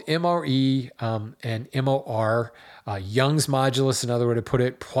both MRE and MOR, Young's modulus, another way to put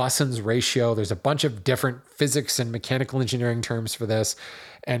it, Poisson's ratio. There's a bunch of different physics and mechanical engineering terms for this.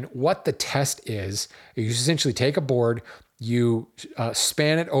 And what the test is, you essentially take a board, you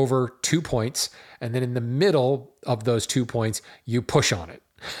span it over 2 points, and then in the middle of those 2 points, you push on it.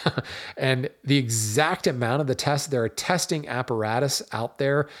 And the exact amount of the test, there are testing apparatus out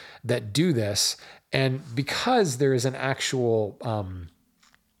there that do this. And because there is an actual,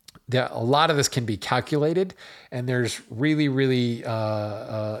 a lot of this can be calculated, and there's really, really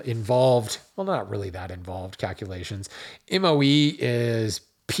involved, well, not really that involved calculations. MOE is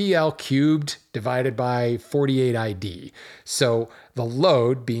PL cubed divided by 48 ID. So the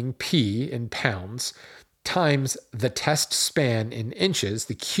load being P in pounds times the test span in inches,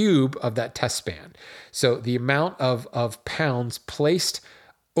 the cube of that test span. So the amount of pounds placed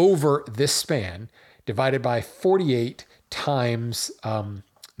over this span divided by 48 times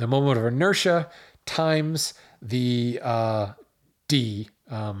the moment of inertia times the D,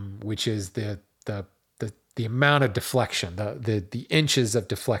 which is the amount of deflection, the inches of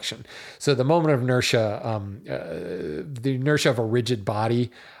deflection. So the moment of inertia, the inertia of a rigid body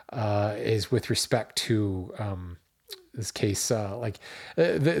is with respect to this case,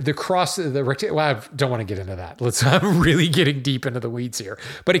 the cross, the rectangle. Well, I don't want to get into that. I'm really getting deep into the weeds here,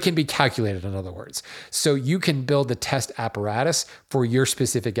 but it can be calculated, in other words. So you can build the test apparatus for your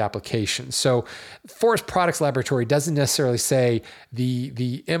specific application. So Forest Products Laboratory doesn't necessarily say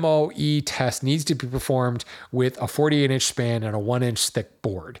the MOE test needs to be performed with a 48-inch span and a 1-inch thick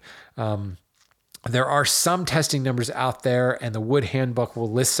board. There are some testing numbers out there, and the Wood Handbook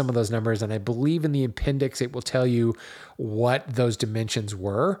will list some of those numbers. And I believe in the appendix, it will tell you what those dimensions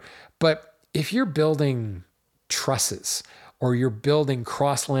were. But if you're building trusses or you're building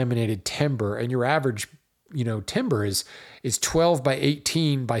cross-laminated timber, and your average, timber is 12 by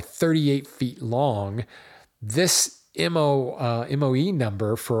 18 by 38 feet long, this MOE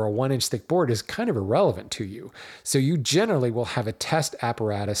number for a 1-inch thick board is kind of irrelevant to you. So you generally will have a test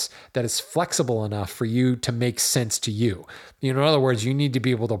apparatus that is flexible enough for you to make sense to you. In other words, you need to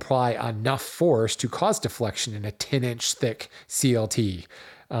be able to apply enough force to cause deflection in a 10-inch thick CLT.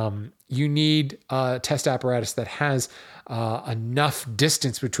 You need a test apparatus that has enough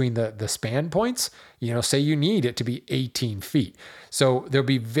distance between the span points. Say you need it to be 18 feet. So there'll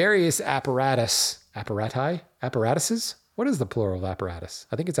be various apparatuses. What is the plural of apparatus?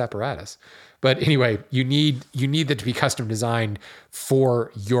 I think it's apparatus. But anyway, you need that to be custom designed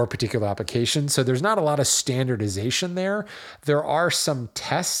for your particular application. So there's not a lot of standardization there. There are some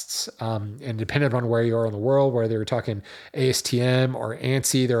tests, and depending on where you are in the world, whether you're talking ASTM or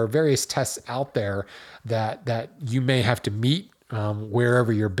ANSI, there are various tests out there that you may have to meet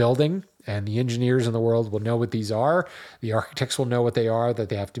wherever you're building. And the engineers in the world will know what these are. The architects will know what they are that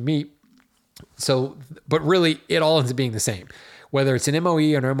they have to meet. So, but really, it all ends up being the same. Whether it's an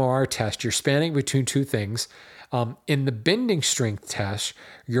MOE or an MOR test, you're spanning between two things. In the bending strength test,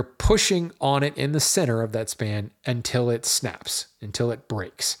 you're pushing on it in the center of that span until it snaps, until it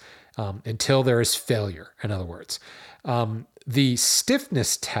breaks, until there is failure, in other words. The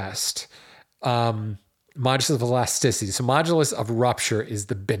stiffness test, modulus of elasticity. So modulus of rupture is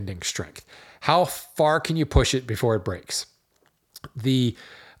the bending strength. How far can you push it before it breaks? The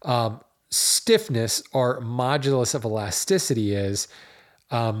stiffness or modulus of elasticity is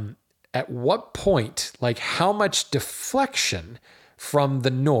at what point, like how much deflection from the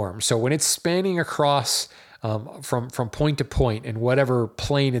norm. So when it's spanning across from point to point in whatever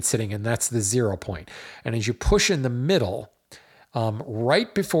plane it's sitting in, that's the 0 point. And as you push in the middle,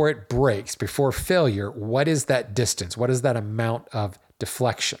 right before it breaks, before failure, what is that distance? What is that amount of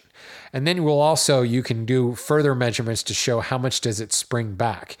deflection? And then you can do further measurements to show how much does it spring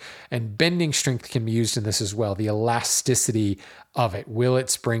back. And bending strength can be used in this as well. The elasticity of it. Will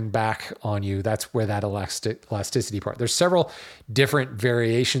it spring back on you? That's where that elasticity part. There's several different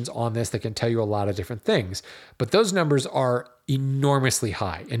variations on this that can tell you a lot of different things. But those numbers are enormously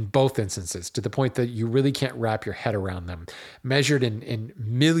high in both instances, to the point that you really can't wrap your head around them. Measured in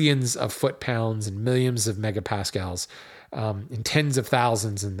millions of foot-pounds and millions of megapascals, in tens of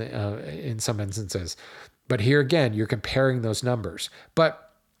thousands in some instances. But here again, you're comparing those numbers.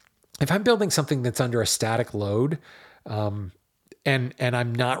 But if I'm building something that's under a static load, and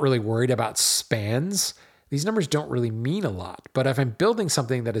I'm not really worried about spans, these numbers don't really mean a lot. But if I'm building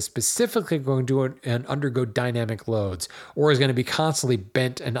something that is specifically going to undergo dynamic loads, or is going to be constantly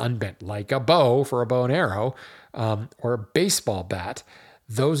bent and unbent, like a bow for a bow and arrow, or a baseball bat,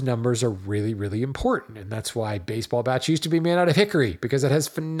 those numbers are really, really important. And that's why baseball bats used to be made out of hickory, because it has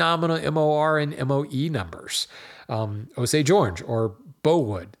phenomenal MOR and MOE numbers. Osage orange or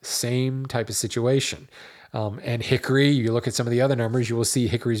bowwood, same type of situation. And hickory, you look at some of the other numbers, you will see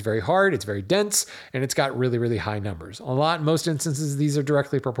hickory is very hard, it's very dense, and it's got really, really high numbers. In most instances, these are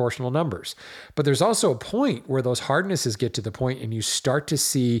directly proportional numbers. But there's also a point where those hardnesses get to the point and you start to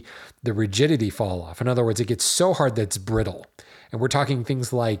see the rigidity fall off. In other words, it gets so hard that it's brittle. And we're talking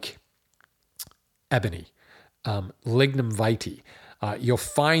things like ebony, lignum vitae. You'll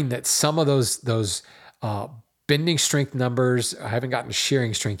find that some of those bending strength numbers, I haven't gotten to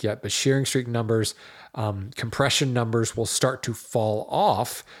shearing strength yet, but shearing strength numbers, compression numbers will start to fall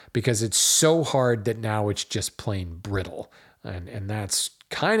off because it's so hard that now it's just plain brittle. And that's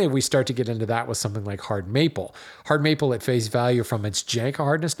kind of, we start to get into that with something like hard maple. Hard maple at face value from its Janka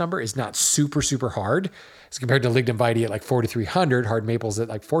hardness number is not super, super hard. As compared to lignum vitae at like 4,300, hard maple's at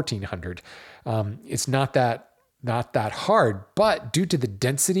like 1,400. It's not that hard, but due to the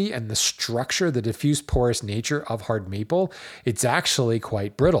density and the structure, the diffuse porous nature of hard maple, it's actually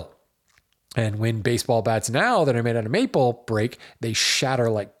quite brittle. And when baseball bats now that are made out of maple break, they shatter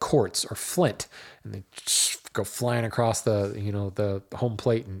like quartz or flint, and they just go flying across the home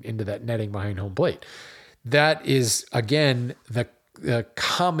plate and into that netting behind home plate. That is, again, the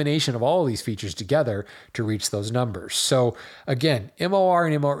combination of all of these features together to reach those numbers. So again, MOR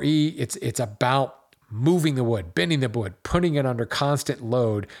and MOE, it's about moving the wood, bending the wood, putting it under constant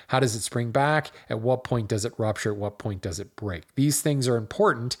load. How does it spring back? At what point does it rupture? At what point does it break? These things are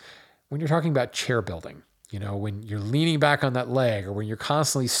important when you're talking about chair building. You know, when you're leaning back on that leg, or when you're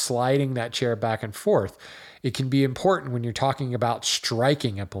constantly sliding that chair back and forth, it can be important when you're talking about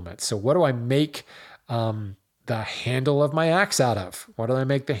striking implements. So what do I make the handle of my axe out of? What do I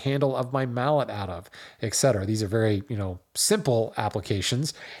make the handle of my mallet out of, etc.? These are very, simple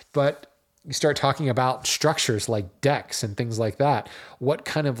applications, but you start talking about structures like decks and things like that. What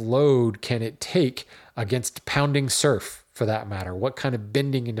kind of load can it take against pounding surf, for that matter? What kind of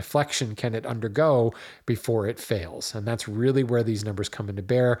bending and deflection can it undergo before it fails? And that's really where these numbers come into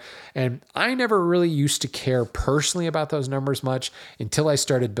bear. And I never really used to care personally about those numbers much until I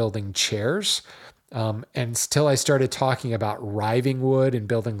started building chairs. And until I started talking about riving wood and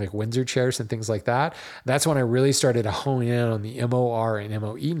building like Windsor chairs and things like that. That's when I really started to hone in on the MOR and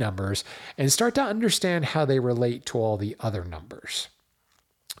MOE numbers and start to understand how they relate to all the other numbers.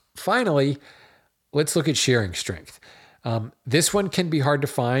 Finally, let's look at shearing strength. This one can be hard to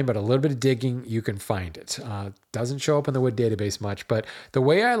find, but a little bit of digging, you can find it. Doesn't show up in the wood database much, but the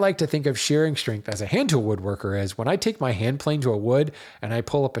way I like to think of shearing strength as a hand tool woodworker is when I take my hand plane to a wood and I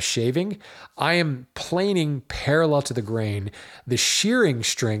pull up a shaving, I am planing parallel to the grain. The shearing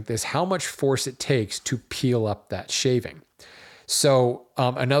strength is how much force it takes to peel up that shaving. So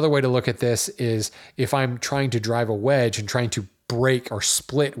another way to look at this is if I'm trying to drive a wedge and trying to break or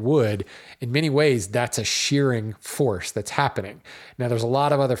split wood, in many ways, that's a shearing force that's happening. Now, there's a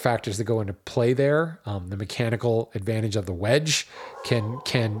lot of other factors that go into play there. The mechanical advantage of the wedge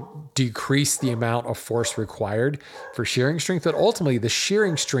can decrease the amount of force required for shearing strength, but ultimately the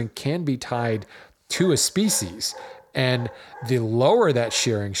shearing strength can be tied to a species. And the lower that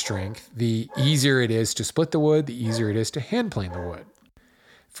shearing strength, the easier it is to split the wood, the easier it is to hand plane the wood.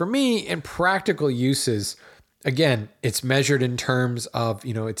 For me, in practical uses, again, it's measured in terms of,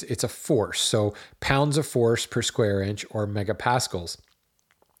 it's a force. So pounds of force per square inch or megapascals.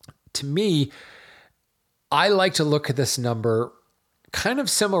 To me, I like to look at this number kind of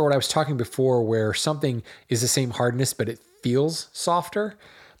similar to what I was talking before, where something is the same hardness, but it feels softer.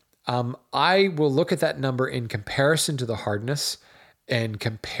 I will look at that number in comparison to the hardness and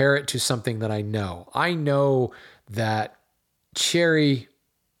compare it to something that I know. I know that cherry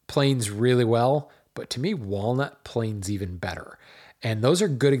planes really well, but to me, walnut planes even better. And those are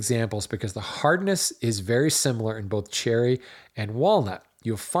good examples because the hardness is very similar in both cherry and walnut.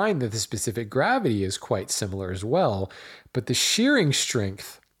 You'll find that the specific gravity is quite similar as well, but the shearing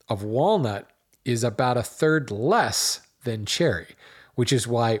strength of walnut is about a third less than cherry, which is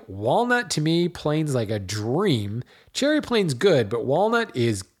why walnut to me planes like a dream. Cherry planes good, but walnut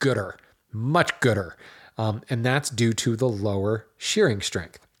is gooder, much gooder. And that's due to the lower shearing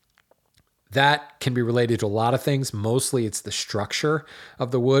strength. That can be related to a lot of things. Mostly it's the structure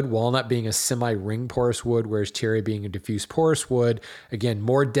of the wood, walnut being a semi-ring porous wood, whereas cherry being a diffuse porous wood. Again,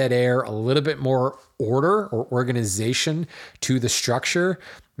 more dead air, a little bit more order or organization to the structure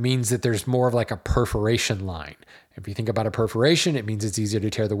means that there's more of like a perforation line. If you think about a perforation, it means it's easier to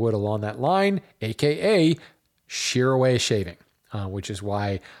tear the wood along that line, AKA shear away shaving. Which is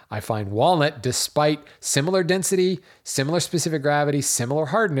why I find walnut, despite similar density, similar specific gravity, similar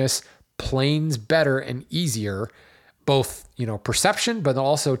hardness, planes better and easier, both, perception, but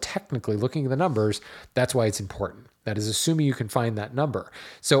also technically looking at the numbers. That's why it's important. That is assuming you can find that number.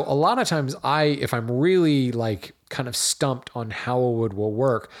 So a lot of times if I'm really kind of stumped on how a wood will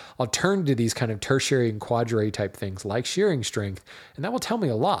work, I'll turn to these kind of tertiary and quaternary type things like shearing strength, and that will tell me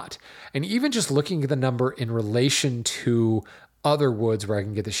a lot. And even just looking at the number in relation to other woods where I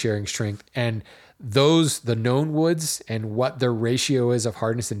can get the shearing strength and the known woods and what their ratio is of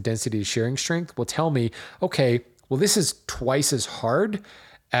hardness and density to shearing strength will tell me, okay, well, this is twice as hard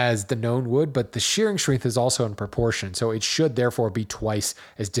as the known wood, but the shearing strength is also in proportion. So it should therefore be twice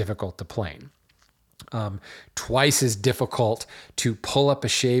as difficult to plane. Twice as difficult to pull up a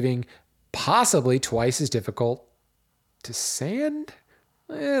shaving, possibly twice as difficult to sand.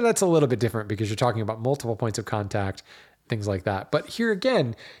 That's a little bit different because you're talking about multiple points of contact, things like that. But here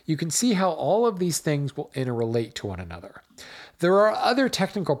again, you can see how all of these things will interrelate to one another. There are other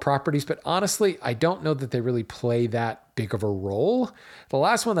technical properties, but honestly, I don't know that they really play that big of a role. The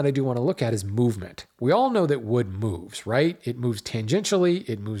last one that I do want to look at is movement. We all know that wood moves, right? It moves tangentially,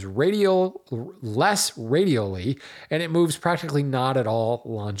 it moves less radially, and it moves practically not at all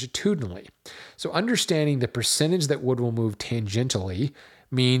longitudinally. So understanding the percentage that wood will move tangentially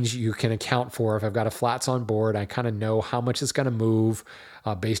means you can account for, if I've got a flats on board, I kind of know how much it's going to move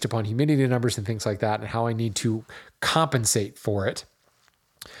based upon humidity numbers and things like that, and how I need to compensate for it.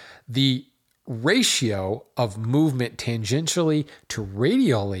 The ratio of movement tangentially to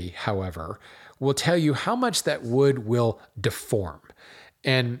radially, however, will tell you how much that wood will deform.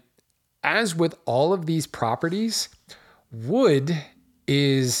 And as with all of these properties, wood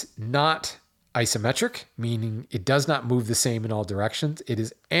is not isometric, meaning it does not move the same in all directions. It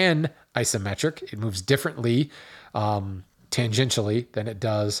is anisometric. It moves differently tangentially than it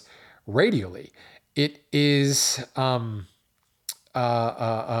does radially. It is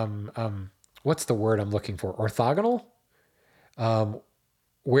what's the word I'm looking for? Orthogonal,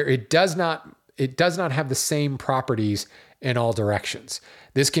 where it does not have the same properties in all directions.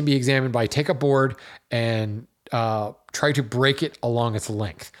 This can be examined by take a board and try to break it along its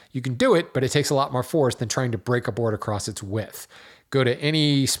length. You can do it, but it takes a lot more force than trying to break a board across its width. Go to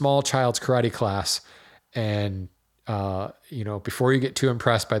any small child's karate class and before you get too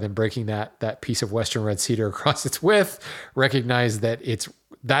impressed by them breaking that piece of Western red cedar across its width, recognize that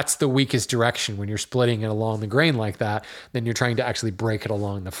that's the weakest direction when you're splitting it along the grain like that. Then you're trying to actually break it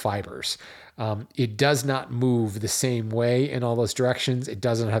along the fibers. It does not move the same way in all those directions. It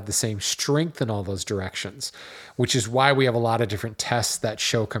doesn't have the same strength in all those directions, which is why we have a lot of different tests that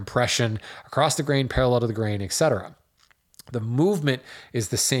show compression across the grain, parallel to the grain, etc. The movement is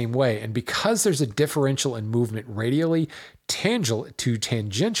the same way. And because there's a differential in movement radially to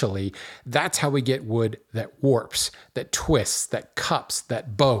tangentially, that's how we get wood that warps, that twists, that cups,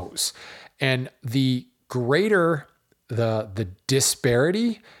 that bows. And the greater the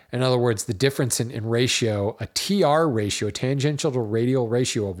disparity, in other words, the difference in ratio, a TR ratio, a tangential to radial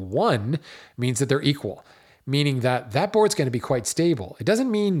ratio of 1 means that they're equal, meaning that that board's going to be quite stable. It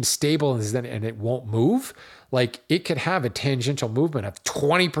doesn't mean stable and it won't move. Like it could have a tangential movement of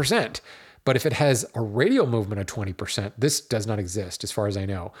 20%, but if it has a radial movement of 20%, this does not exist as far as I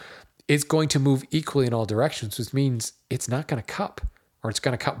know. It's going to move equally in all directions, which means it's not going to cup, or it's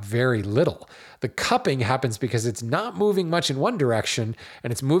going to cup very little. The cupping happens because it's not moving much in one direction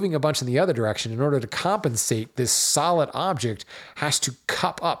and it's moving a bunch in the other direction. In order to compensate, this solid object has to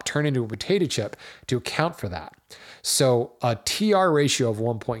cup up, turn into a potato chip to account for that. So a TR ratio of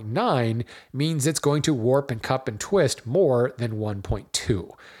 1.9 means it's going to warp and cup and twist more than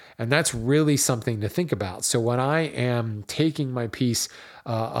 1.2. And that's really something to think about. So when I am taking my piece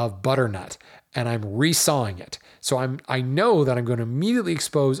of butternut and I'm resawing it, so I know that I'm going to immediately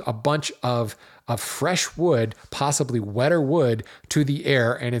expose a bunch of fresh wood, possibly wetter wood, to the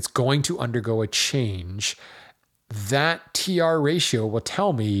air, and it's going to undergo a change. That TR ratio will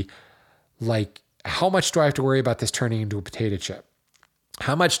tell me, like, how much do I have to worry about this turning into a potato chip?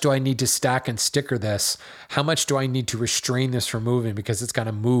 How much do I need to stack and sticker this? How much do I need to restrain this from moving because it's going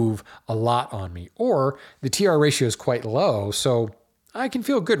to move a lot on me? Or the TR ratio is quite low, so I can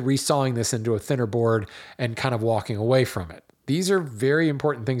feel good resawing this into a thinner board and kind of walking away from it. These are very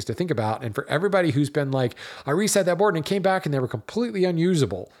important things to think about. And for everybody who's been like, I reset that board and it came back and they were completely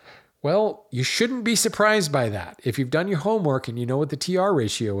unusable. Well, you shouldn't be surprised by that. If you've done your homework and you know what the TR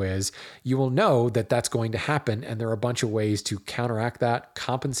ratio is, you will know that that's going to happen. And there are a bunch of ways to counteract that,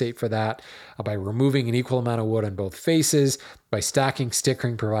 compensate for that by removing an equal amount of wood on both faces, by stacking,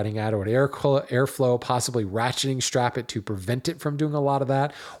 stickering, providing adequate airflow, possibly ratcheting strap it to prevent it from doing a lot of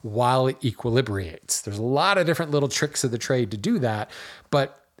that while it equilibrates. There's a lot of different little tricks of the trade to do that,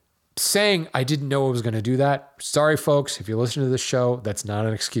 but saying I didn't know I was going to do that, sorry folks, if you listen to this show, that's not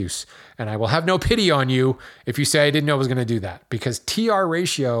an excuse. And I will have no pity on you if you say I didn't know I was going to do that, because TR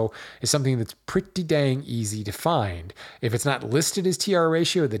ratio is something that's pretty dang easy to find. If it's not listed as TR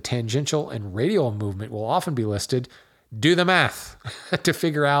ratio, the tangential and radial movement will often be listed. Do the math to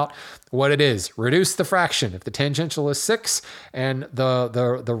figure out what it is. Reduce the fraction. If the tangential is 6 and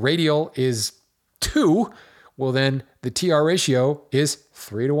the radial is 2, well, then the TR ratio is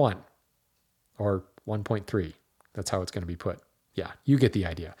 3-to-1 or 1.3. That's how it's going to be put. Yeah, you get the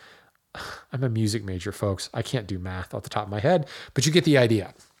idea. I'm a music major, folks. I can't do math off the top of my head, but you get the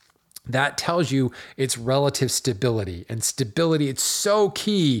idea. That tells you its relative stability. And stability, it's so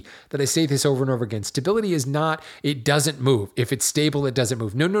key that I say this over and over again. Stability is not, it doesn't move. If it's stable, it doesn't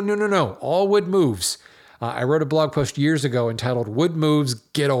move. No. All wood moves. I wrote a blog post years ago entitled, Wood Moves,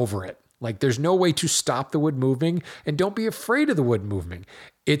 Get Over It. Like, there's no way to stop the wood moving, and don't be afraid of the wood moving.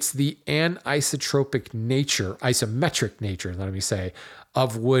 It's the isometric nature, let me say,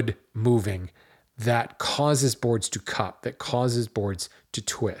 of wood moving that causes boards to cup, that causes boards to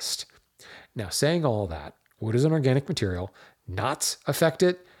twist. Now, saying all that, wood is an organic material. Knots affect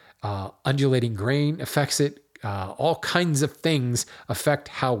it. Undulating grain affects it. All kinds of things affect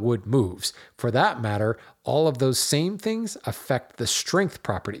how wood moves. For that matter, all of those same things affect the strength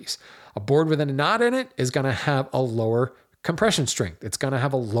properties. A board with a knot in it is going to have a lower compression strength. It's going to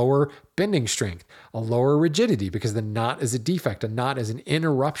have a lower bending strength, a lower rigidity, because the knot is a defect. A knot is an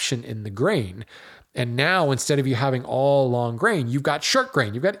interruption in the grain. And now, instead of you having all long grain, you've got short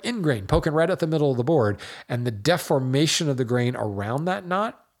grain, you've got end grain poking right at the middle of the board. And the deformation of the grain around that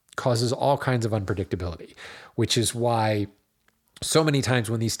knot causes all kinds of unpredictability, which is why so many times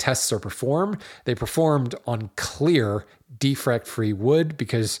when these tests are performed, they performed on clear, defect-free wood,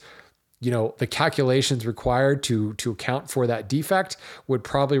 because the calculations required to account for that defect would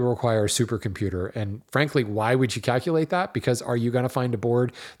probably require a supercomputer. And frankly, why would you calculate that? Because are you going to find a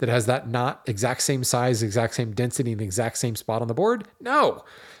board that has that knot exact same size, exact same density, in the exact same spot on the board? No.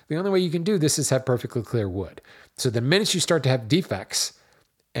 The only way you can do this is have perfectly clear wood. So the minute you start to have defects,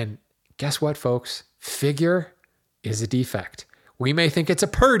 and guess what, folks? Figure is a defect. We may think it's a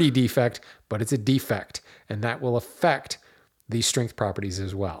purdy defect, but it's a defect, and that will affect these strength properties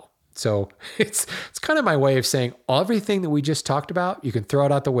as well. So it's kind of my way of saying everything that we just talked about, you can throw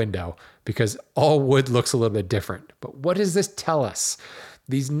it out the window because all wood looks a little bit different. But what does this tell us?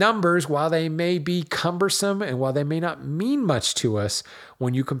 These numbers, while they may be cumbersome and while they may not mean much to us,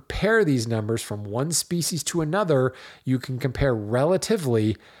 when you compare these numbers from one species to another, you can compare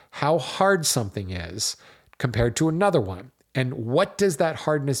relatively how hard something is compared to another one. And what does that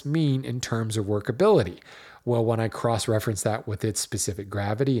hardness mean in terms of workability? Well, when I cross-reference that with its specific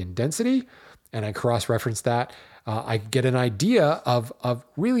gravity and density, and I cross-reference that, I get an idea of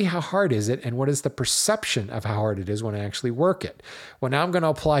really how hard is it and what is the perception of how hard it is when I actually work it. Well, now I'm going to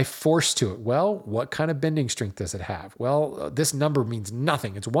apply force to it. Well, what kind of bending strength does it have? Well, this number means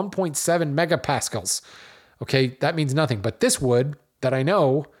nothing. It's 1.7 megapascals. Okay, that means nothing. But this wood that I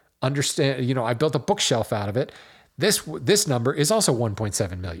know, understand, I built a bookshelf out of it. This number is also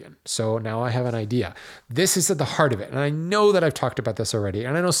 1.7 million. So now I have an idea. This is at the heart of it. And I know that I've talked about this already.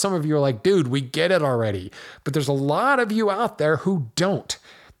 And I know some of you are like, dude, we get it already. But there's a lot of you out there who don't.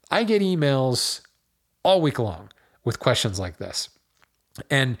 I get emails all week long with questions like this.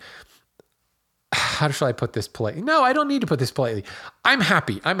 And how shall I put this politely? No, I don't need to put this politely. I'm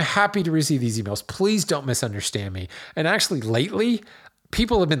happy. I'm happy to receive these emails. Please don't misunderstand me. And actually lately,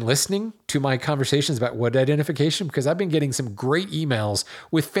 people have been listening to my conversations about wood identification because I've been getting some great emails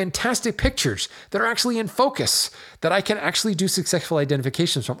with fantastic pictures that are actually in focus that I can actually do successful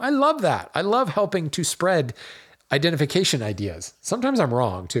identifications from. I love that. I love helping to spread identification ideas. Sometimes I'm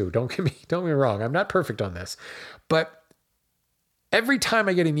wrong too. Don't get me wrong. I'm not perfect on this. But every time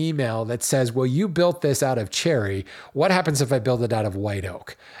I get an email that says, well, you built this out of cherry, what happens if I build it out of white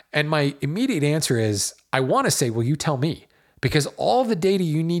oak? And my immediate answer is, I want to say, well, you tell me. Because all the data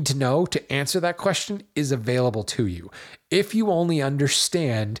you need to know to answer that question is available to you. If you only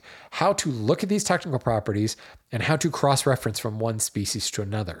understand how to look at these technical properties and how to cross-reference from one species to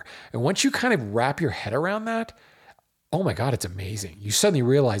another. And once you kind of wrap your head around that, oh my God, it's amazing. You suddenly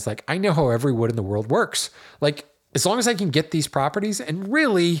realize, like, I know how every wood in the world works. Like, as long as I can get these properties, and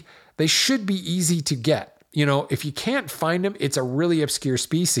really, they should be easy to get. If you can't find them, it's a really obscure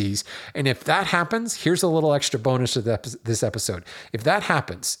species. And if that happens, here's a little extra bonus to this episode. If that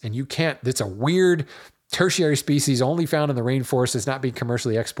happens and you can't, it's a weird tertiary species only found in the rainforest, it's not being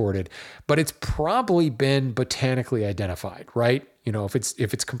commercially exported, but it's probably been botanically identified, right?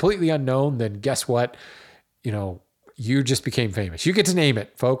 If it's completely unknown, then guess what? You just became famous. You get to name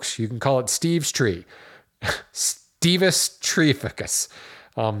it, folks. You can call it Steve's tree, Stevus treeficus.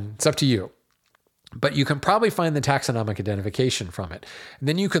 It's up to you. But you can probably find the taxonomic identification from it. And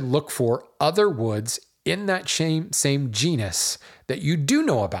then you can look for other woods in that same genus that you do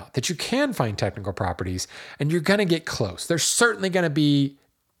know about, that you can find technical properties, and you're going to get close. There's certainly going to be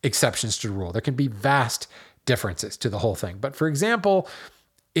exceptions to the rule. There can be vast differences to the whole thing. But for example,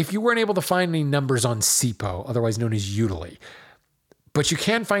 if you weren't able to find any numbers on Sipo, otherwise known as Utile, but you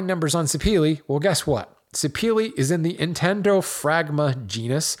can find numbers on Sapele, well, guess what? Sapele is in the Entandrophragma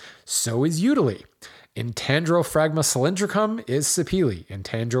genus, so is Utile. Entandrophragma cylindricum is Sapele.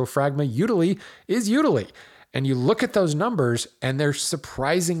 Entandrophragma utile is Utile. And you look at those numbers and they're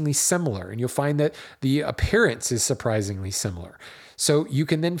surprisingly similar. And you'll find that the appearance is surprisingly similar. So you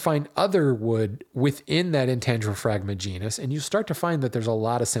can then find other wood within that Entandrophragma genus, and you start to find that there's a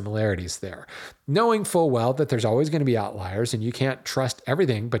lot of similarities there. Knowing full well that there's always going to be outliers and you can't trust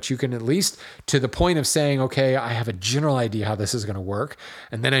everything, but you can at least, to the point of saying, okay, I have a general idea how this is going to work.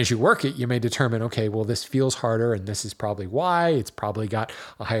 And then as you work it, you may determine, okay, well, this feels harder and this is probably why. It's probably got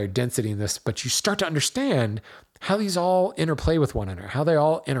a higher density in this, but you start to understand how these all interplay with one another, how they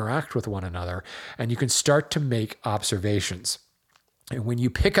all interact with one another, and you can start to make observations. And when you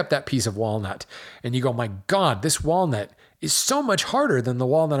pick up that piece of walnut and you go, my God, this walnut is so much harder than the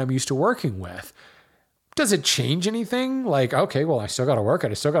walnut I'm used to working with. Does it change anything? Like, okay, well, I still got to work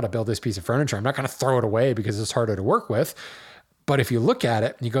it. I still got to build this piece of furniture. I'm not going to throw it away because it's harder to work with. But if you look at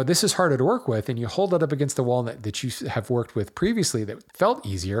it and you go, this is harder to work with, and you hold it up against the walnut that you have worked with previously that felt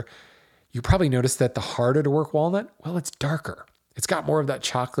easier, you probably notice that the harder to work walnut, well, it's darker. It's got more of that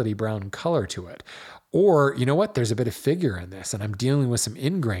chocolatey brown color to it. Or, you know what? There's a bit of figure in this, and I'm dealing with some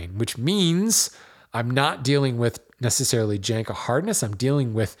ingrain, which means I'm not dealing with necessarily Janka hardness. I'm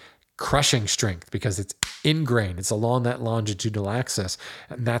dealing with crushing strength because it's ingrain. It's along that longitudinal axis,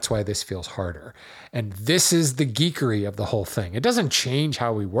 and that's why this feels harder. And this is the geekery of the whole thing. It doesn't change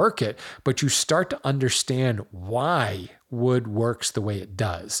how we work it, but you start to understand why wood works the way it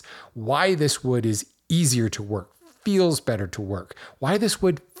does, why this wood is easier to work, feels better to work, why this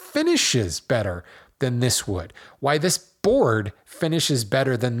wood finishes better than this wood, why this board finishes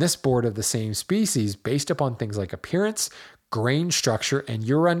better than this board of the same species based upon things like appearance, grain structure, and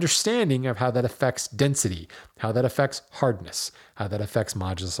your understanding of how that affects density, how that affects hardness, how that affects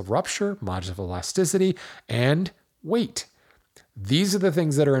modulus of rupture, modulus of elasticity, and weight. These are the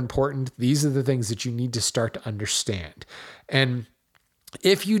things that are important. These are the things that you need to start to understand. And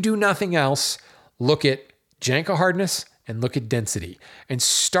if you do nothing else, look at Janka hardness and look at density and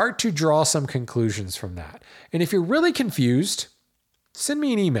start to draw some conclusions from that. And if you're really confused, send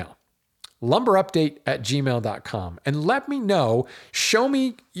me an email, lumberupdate@gmail.com, and let me know, show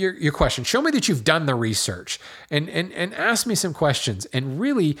me your question. Show me that you've done the research and ask me some questions. And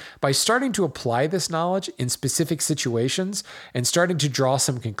really, by starting to apply this knowledge in specific situations and starting to draw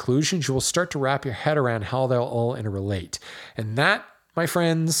some conclusions, you will start to wrap your head around how they'll all interrelate. And that, my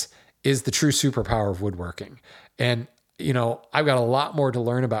friends, is the true superpower of woodworking. And, I've got a lot more to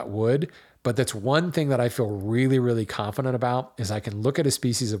learn about wood, but that's one thing that I feel really, really confident about is I can look at a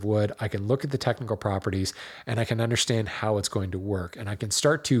species of wood, I can look at the technical properties, and I can understand how it's going to work. And I can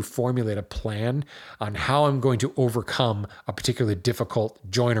start to formulate a plan on how I'm going to overcome a particularly difficult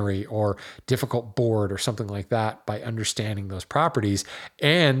joinery or difficult board or something like that by understanding those properties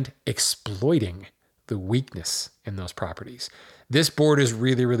and exploiting the weakness in those properties. This board is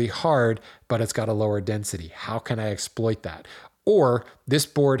really, really hard, but it's got a lower density. How can I exploit that? Or this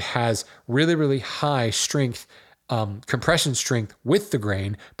board has really, really high strength, compression strength with the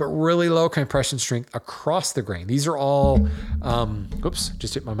grain, but really low compression strength across the grain. These are all, oops,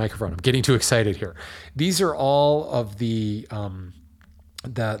 just hit my microphone. I'm getting too excited here. These are all of the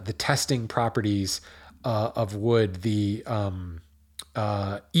testing properties of wood, the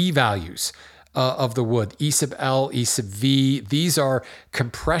E values of the wood, E sub L, E sub V. These are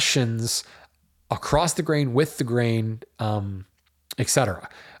compressions across the grain, with the grain, etc.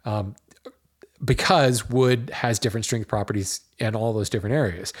 Because wood has different strength properties in all those different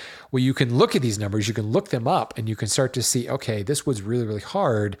areas. Well, you can look at these numbers, you can look them up, and you can start to see, okay, this wood's really, really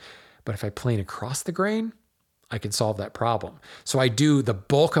hard, but if I plane across the grain, I can solve that problem. So I do the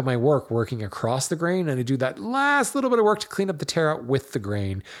bulk of my work working across the grain, and I do that last little bit of work to clean up the tear out with the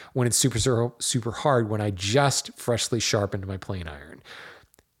grain when it's super, super hard, when I just freshly sharpened my plane iron.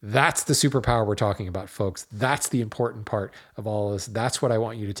 That's the superpower we're talking about, folks. That's the important part of all of this. That's what I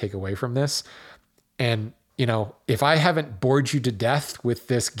want you to take away from this. And, if I haven't bored you to death with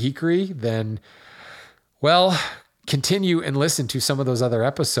this geekery, then, well, continue and listen to some of those other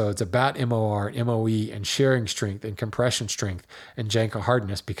episodes about MOR, MOE, and shearing strength and compression strength and Janka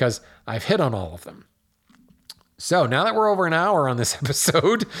hardness, because I've hit on all of them. So now that we're over an hour on this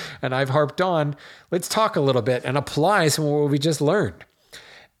episode and I've harped on, let's talk a little bit and apply some of what we just learned.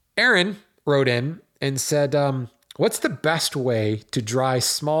 Aaron wrote in and said, what's the best way to dry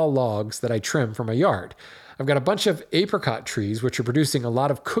small logs that I trim from my yard? I've got a bunch of apricot trees, which are producing a lot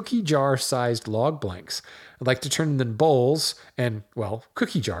of cookie jar sized log blanks. I'd like to turn them in bowls and,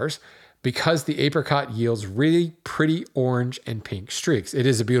 cookie jars, because the apricot yields really pretty orange and pink streaks. It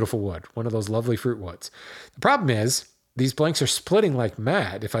is a beautiful wood, one of those lovely fruit woods. The problem is, these blanks are splitting like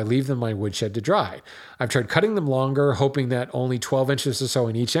mad if I leave them in my woodshed to dry. I've tried cutting them longer, hoping that only 12 inches or so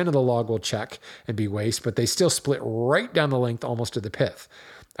in each end of the log will check and be waste, but they still split right down the length almost to the pith.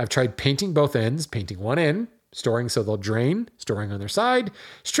 I've tried painting both ends, painting one end, storing so they'll drain, storing on their side,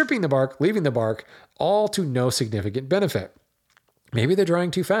 stripping the bark, leaving the bark, all to no significant benefit. Maybe they're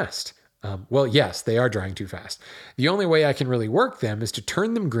drying too fast. Yes, they are drying too fast. The only way I can really work them is to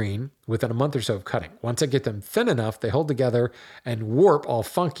turn them green within a month or so of cutting. Once I get them thin enough, they hold together and warp all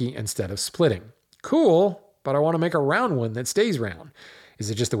funky instead of splitting. Cool, but I want to make a round one that stays round. Is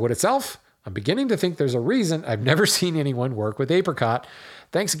it just the wood itself? I'm beginning to think there's a reason I've never seen anyone work with apricot.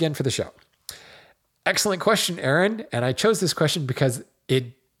 Thanks again for the show. Excellent question, Aaron. And I chose this question because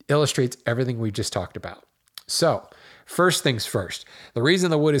it illustrates everything we just talked about. So, first things first, the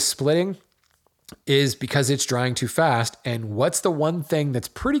reason the wood is splitting is because it's drying too fast. And what's the one thing that's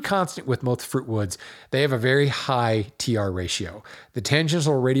pretty constant with most fruit woods? They have a very high TR ratio. The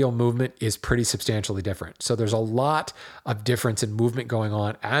tangential radial movement is pretty substantially different. So there's a lot of difference in movement going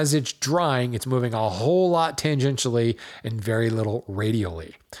on. As it's drying, it's moving a whole lot tangentially and very little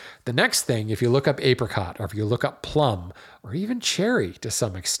radially. The next thing, if you look up apricot, or if you look up plum, or even cherry to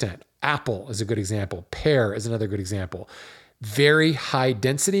some extent, apple is a good example, pear is another good example, very high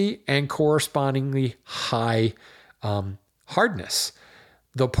density and correspondingly high hardness.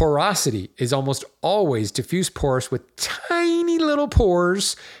 The porosity is almost always diffuse porous with tiny little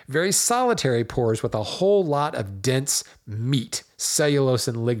pores, very solitary pores with a whole lot of dense meat, cellulose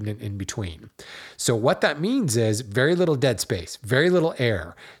and lignin in between. So what that means is very little dead space, very little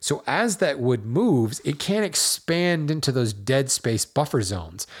air. So as that wood moves, it can't expand into those dead space buffer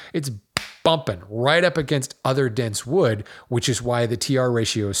zones. It's bumping right up against other dense wood, which is why the TR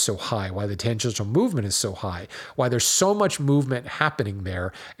ratio is so high, why the tangential movement is so high, why there's so much movement happening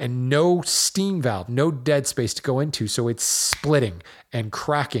there and no steam valve, no dead space to go into. So it's splitting and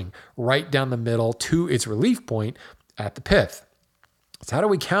cracking right down the middle to its relief point at the pith. So how do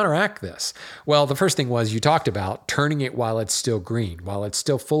we counteract this? Well, the first thing was you talked about turning it while it's still green, while it's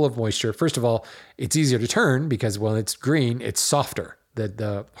still full of moisture. First of all, it's easier to turn because when it's green, it's softer.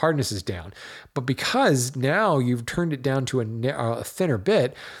 The hardness is down. But because now you've turned it down to a thinner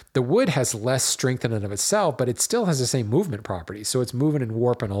bit, the wood has less strength in and of itself, but it still has the same movement properties. So it's moving and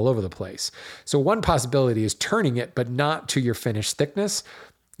warping all over the place. So one possibility is turning it, but not to your finished thickness.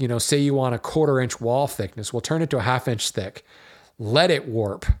 Say you want a 1/4 inch wall thickness. We'll turn it to a 1/2 inch thick. Let it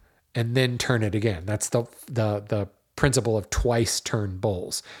warp and then turn it again. That's the principle of twice turn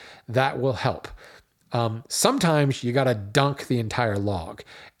bowls. That will help. Sometimes you got to dunk the entire log.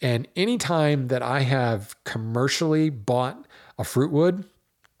 And anytime that I have commercially bought a fruit wood,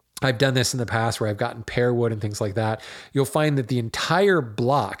 I've done this in the past where I've gotten pear wood and things like that, you'll find that the entire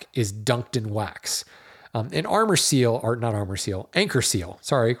block is dunked in wax. Anchor Seal,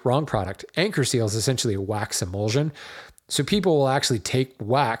 sorry, wrong product. Anchor Seal is essentially a wax emulsion. So people will actually take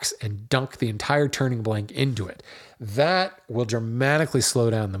wax and dunk the entire turning blank into it. That will dramatically slow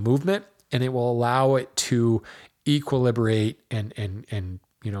down the movement and it will allow it to equilibrate and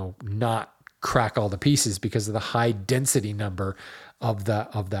not crack all the pieces because of the high density number of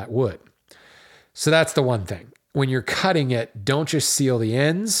that wood. So that's the one thing. When you're cutting it, don't just seal the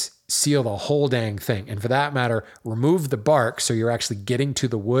ends, seal the whole dang thing. And for that matter, remove the bark so you're actually getting to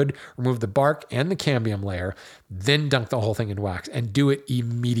the wood, remove the bark and the cambium layer, then dunk the whole thing in wax and do it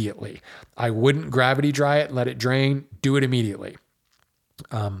immediately. I wouldn't gravity dry it, let it drain, do it immediately.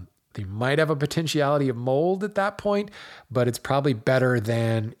 They might have a potentiality of mold at that point, but it's probably better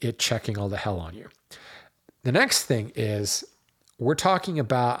than it checking all the hell on you. The next thing is, we're talking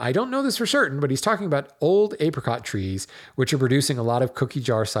about, I don't know this for certain, but he's talking about old apricot trees, which are producing a lot of cookie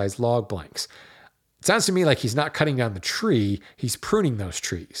jar sized log blanks. It sounds to me like he's not cutting down the tree, he's pruning those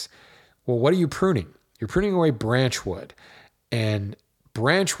trees. Well, what are you pruning? You're pruning away branch wood. And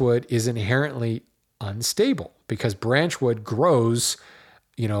branch wood is inherently unstable because branch wood grows,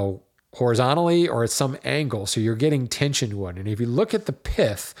 horizontally or at some angle. So you're getting tension wood. And if you look at look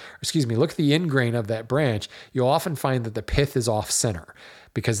at the end grain of that branch, you'll often find that the pith is off center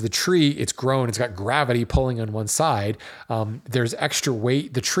because the tree, it's grown, it's got gravity pulling on one side. There's extra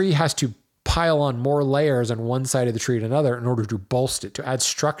weight. The tree has to pile on more layers on one side of the tree than another in order to bolster it, to add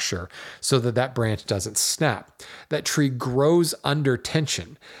structure so that branch doesn't snap. That tree grows under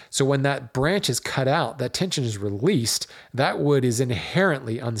tension. So when that branch is cut out, that tension is released, that wood is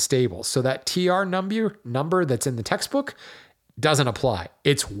inherently unstable. So that TR number that's in the textbook doesn't apply.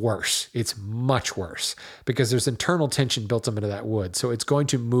 It's worse. It's much worse because there's internal tension built up into that wood. So it's going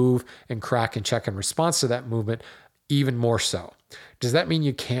to move and crack and check in response to that movement even more so. Does that mean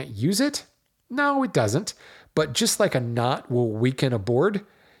you can't use it? No, it doesn't. But just like a knot will weaken a board,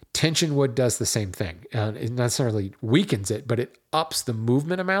 tension wood does the same thing. And it not necessarily weakens it, but it ups the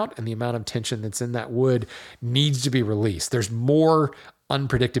movement amount, and the amount of tension that's in that wood needs to be released. There's more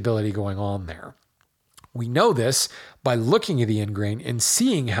unpredictability going on there. We know this by looking at the end grain and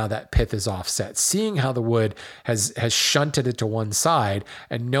seeing how that pith is offset, seeing how the wood has shunted it to one side,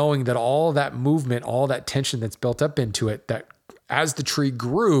 and knowing that all that movement, all that tension that's built up into it, that as the tree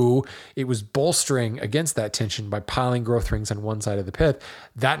grew, it was bolstering against that tension by piling growth rings on one side of the pith.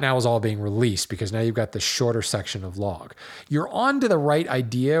 That now is all being released because now you've got the shorter section of log. You're on to the right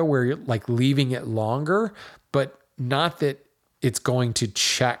idea where you're like leaving it longer, but not that it's going to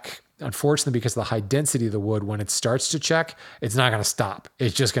check. Unfortunately, because of the high density of the wood, when it starts to check, it's not going to stop.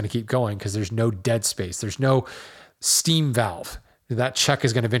 It's just going to keep going because there's no dead space. There's no steam valve. That check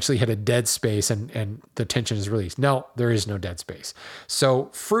is going to eventually hit a dead space and the tension is released. No, there is no dead space. So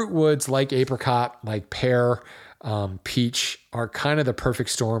fruit woods like apricot, like pear, peach are kind of the perfect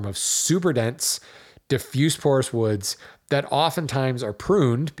storm of super dense, diffuse porous woods that oftentimes are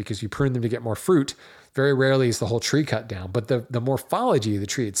pruned because you prune them to get more fruit. Very rarely is the whole tree cut down, but the morphology of the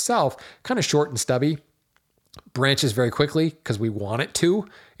tree itself, kind of short and stubby, branches very quickly because we want it to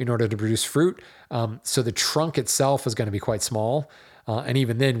in order to produce fruit. So the trunk itself is going to be quite small. And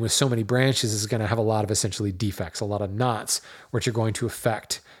even then, with so many branches, it's going to have a lot of essentially defects, a lot of knots, which are going to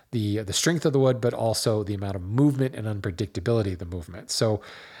affect the strength of the wood, but also the amount of movement and unpredictability of the movement. So,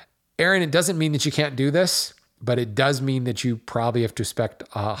 Aaron, it doesn't mean that you can't do this, but it does mean that you probably have to expect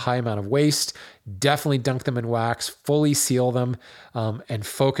a high amount of waste. Definitely dunk them in wax, fully seal them, and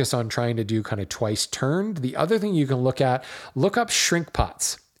focus on trying to do kind of twice turned. The other thing you can look up shrink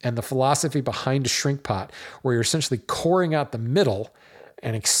pots. and the philosophy behind a shrink pot, where you're essentially coring out the middle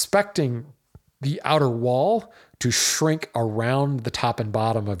and expecting the outer wall to shrink around the top and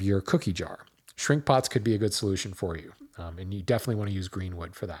bottom of your cookie jar. Shrink pots could be a good solution for you. And you definitely want to use green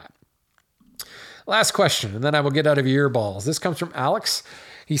wood for that. Last question, and then I will get out of your earballs. This comes from Alex.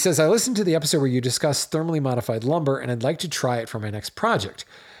 He says, I listened to the episode where you discussed thermally modified lumber, and I'd like to try it for my next project.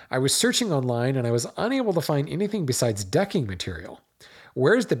 I was searching online and I was unable to find anything besides decking material.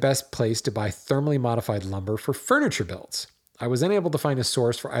 Where's the best place to buy thermally modified lumber for furniture builds? I was unable to find a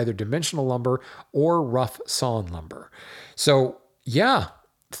source for either dimensional lumber or rough sawn lumber. So yeah,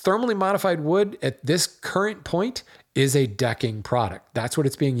 thermally modified wood at this current point is a decking product. That's what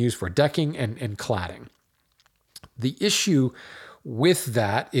it's being used for, decking and cladding. The issue with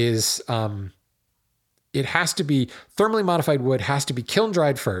that is it has to be, thermally modified wood has to be kiln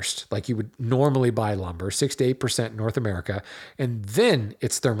dried first, like you would normally buy lumber, 6 to 8% in North America, and then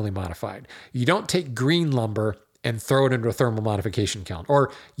it's thermally modified. You don't take green lumber and throw it into a thermal modification kiln.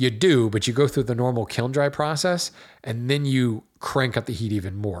 Or you do, but you go through the normal kiln dry process and then you crank up the heat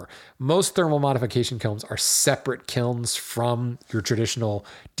even more. Most thermal modification kilns are separate kilns from your traditional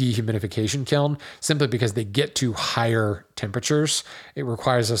dehumidification kiln, simply because they get to higher temperatures. It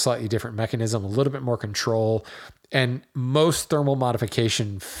requires a slightly different mechanism, a little bit more control. And most thermal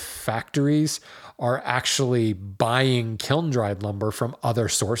modification factories are actually buying kiln dried lumber from other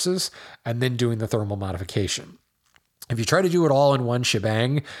sources and then doing the thermal modification. If you try to do it all in one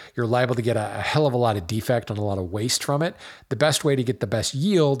shebang, you're liable to get a hell of a lot of defect and a lot of waste from it. The best way to get the best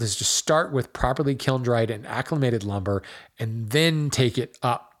yield is to start with properly kiln dried and acclimated lumber and then take it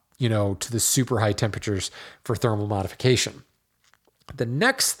up, to the super high temperatures for thermal modification. The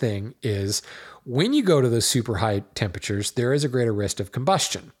next thing is when you go to those super high temperatures, there is a greater risk of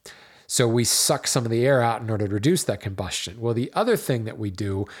combustion. So we suck some of the air out in order to reduce that combustion. Well, the other thing that we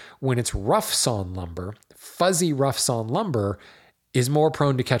do when it's rough sawn lumber, fuzzy rough sawn lumber is more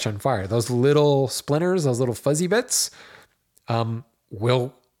prone to catch on fire. Those little splinters, those little fuzzy bits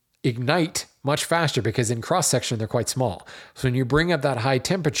will ignite much faster because in cross section, they're quite small. So when you bring up that high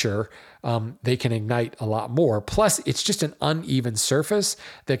temperature, they can ignite a lot more. Plus, it's just an uneven surface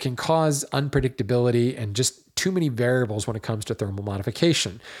that can cause unpredictability and just too many variables when it comes to thermal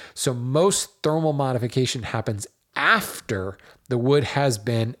modification. So most thermal modification happens after the wood has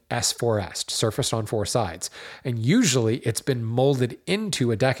been S4S'd, surfaced on four sides. And usually it's been molded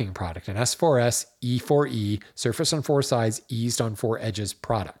into a decking product, an S4S, E4E, surfaced on four sides, eased on four edges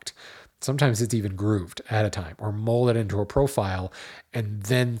product. Sometimes it's even grooved ahead of time or molded into a profile and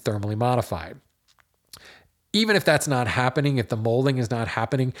then thermally modified. Even if that's not happening, if the molding is not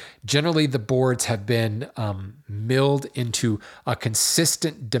happening, generally the boards have been milled into a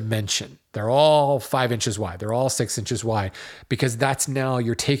consistent dimension. They're all 5 inches wide. They're all 6 inches wide because that's now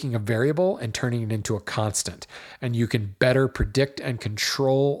you're taking a variable and turning it into a constant. And you can better predict and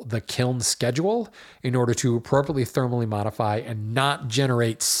control the kiln schedule in order to appropriately thermally modify and not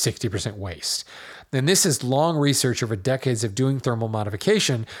generate 60% waste. And this is long research over decades of doing thermal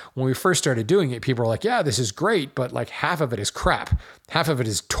modification. When we first started doing it, people were like, yeah, this is great, but like half of it is crap. Half of it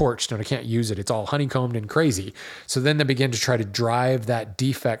is torched and I can't use it. It's all honeycombed and crazy. So then they began to try to drive that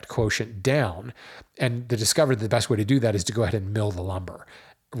defect quotient down. And they discovered the best way to do that is to go ahead and mill the lumber.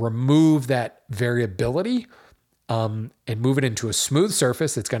 Remove that variability and move it into a smooth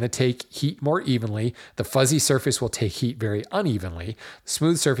surface that's going to take heat more evenly. The fuzzy surface will take heat very unevenly. The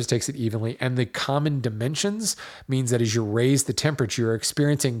smooth surface takes it evenly. And the common dimensions means that as you raise the temperature, you're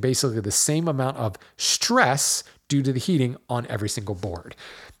experiencing basically the same amount of stress due to the heating on every single board.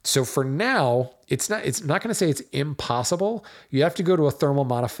 So for now, it's not going to say it's impossible. You have to go to a thermal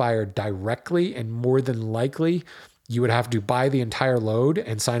modifier directly, and more than likely, you would have to buy the entire load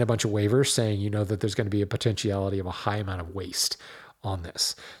and sign a bunch of waivers saying, that there's going to be a potentiality of a high amount of waste on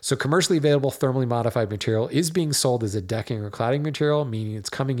this. So commercially available thermally modified material is being sold as a decking or cladding material, meaning it's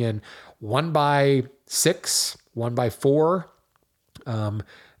coming in 1x6, 1x4,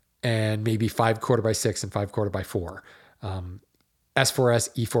 and maybe 5/4x6 and 5/4x4. S4S,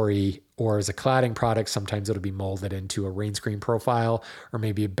 E4E, or as a cladding product, sometimes it'll be molded into a rain screen profile or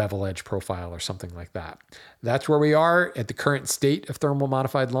maybe a bevel edge profile or something like that. That's where we are at the current state of thermal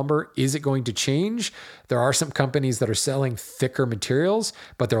modified lumber. Is it going to change? There are some companies that are selling thicker materials,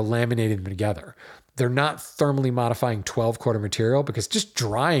 but they're laminating them together. They're not thermally modifying 12-quarter material because just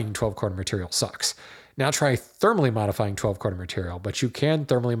drying 12-quarter material sucks. Now try thermally modifying 12-quarter material, but you can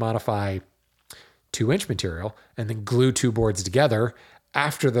thermally modify 2-inch material and then glue two boards together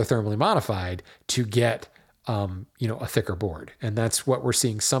after they're thermally modified to get a thicker board. And that's what we're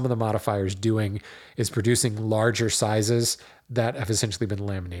seeing some of the modifiers doing, is producing larger sizes that have essentially been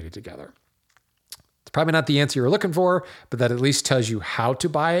laminated together. It's probably not the answer you were looking for, but that at least tells you how to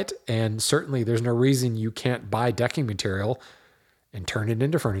buy it. And certainly there's no reason you can't buy decking material and turn it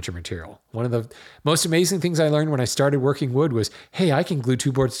into furniture material. One of the most amazing things I learned when I started working wood was, hey, I can glue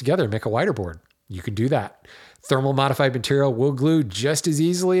two boards together and make a wider board. You can do that. Thermal modified material will glue just as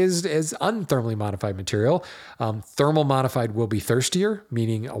easily as unthermally modified material. Thermal modified will be thirstier,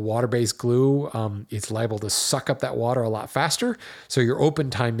 meaning a water-based glue, it's liable to suck up that water a lot faster. So your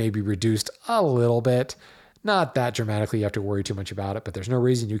open time may be reduced a little bit. Not that dramatically, you have to worry too much about it, but there's no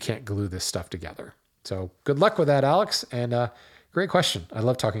reason you can't glue this stuff together. So good luck with that, Alex. And great question. I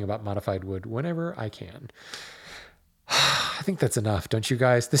love talking about modified wood whenever I can. I think that's enough, don't you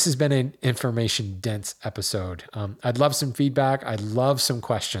guys? This has been an information-dense episode. I'd love some feedback. I'd love some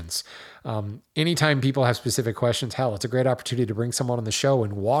questions. Anytime people have specific questions, hell, it's a great opportunity to bring someone on the show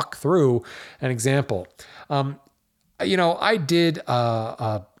and walk through an example. I did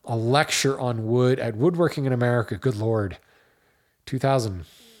a lecture on wood at Woodworking in America. Good Lord,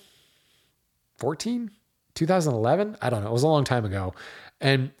 2014, 2011? I don't know. It was a long time ago.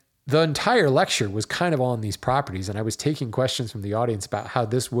 And the entire lecture was kind of on these properties, and I was taking questions from the audience about how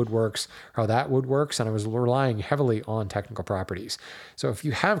this wood works, how that wood works, and I was relying heavily on technical properties. So if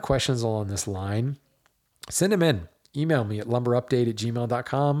you have questions along this line, send them in. Email me at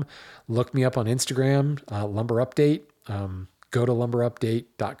lumberupdate@gmail.com. Look me up on Instagram, lumberupdate. Go to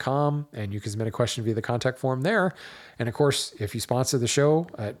lumberupdate.com, and you can submit a question via the contact form there. And of course, if you sponsor the show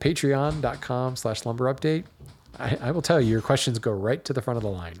at patreon.com/lumberupdate, I will tell you, your questions go right to the front of the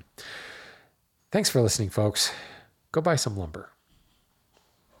line. Thanks for listening, folks. Go buy some lumber.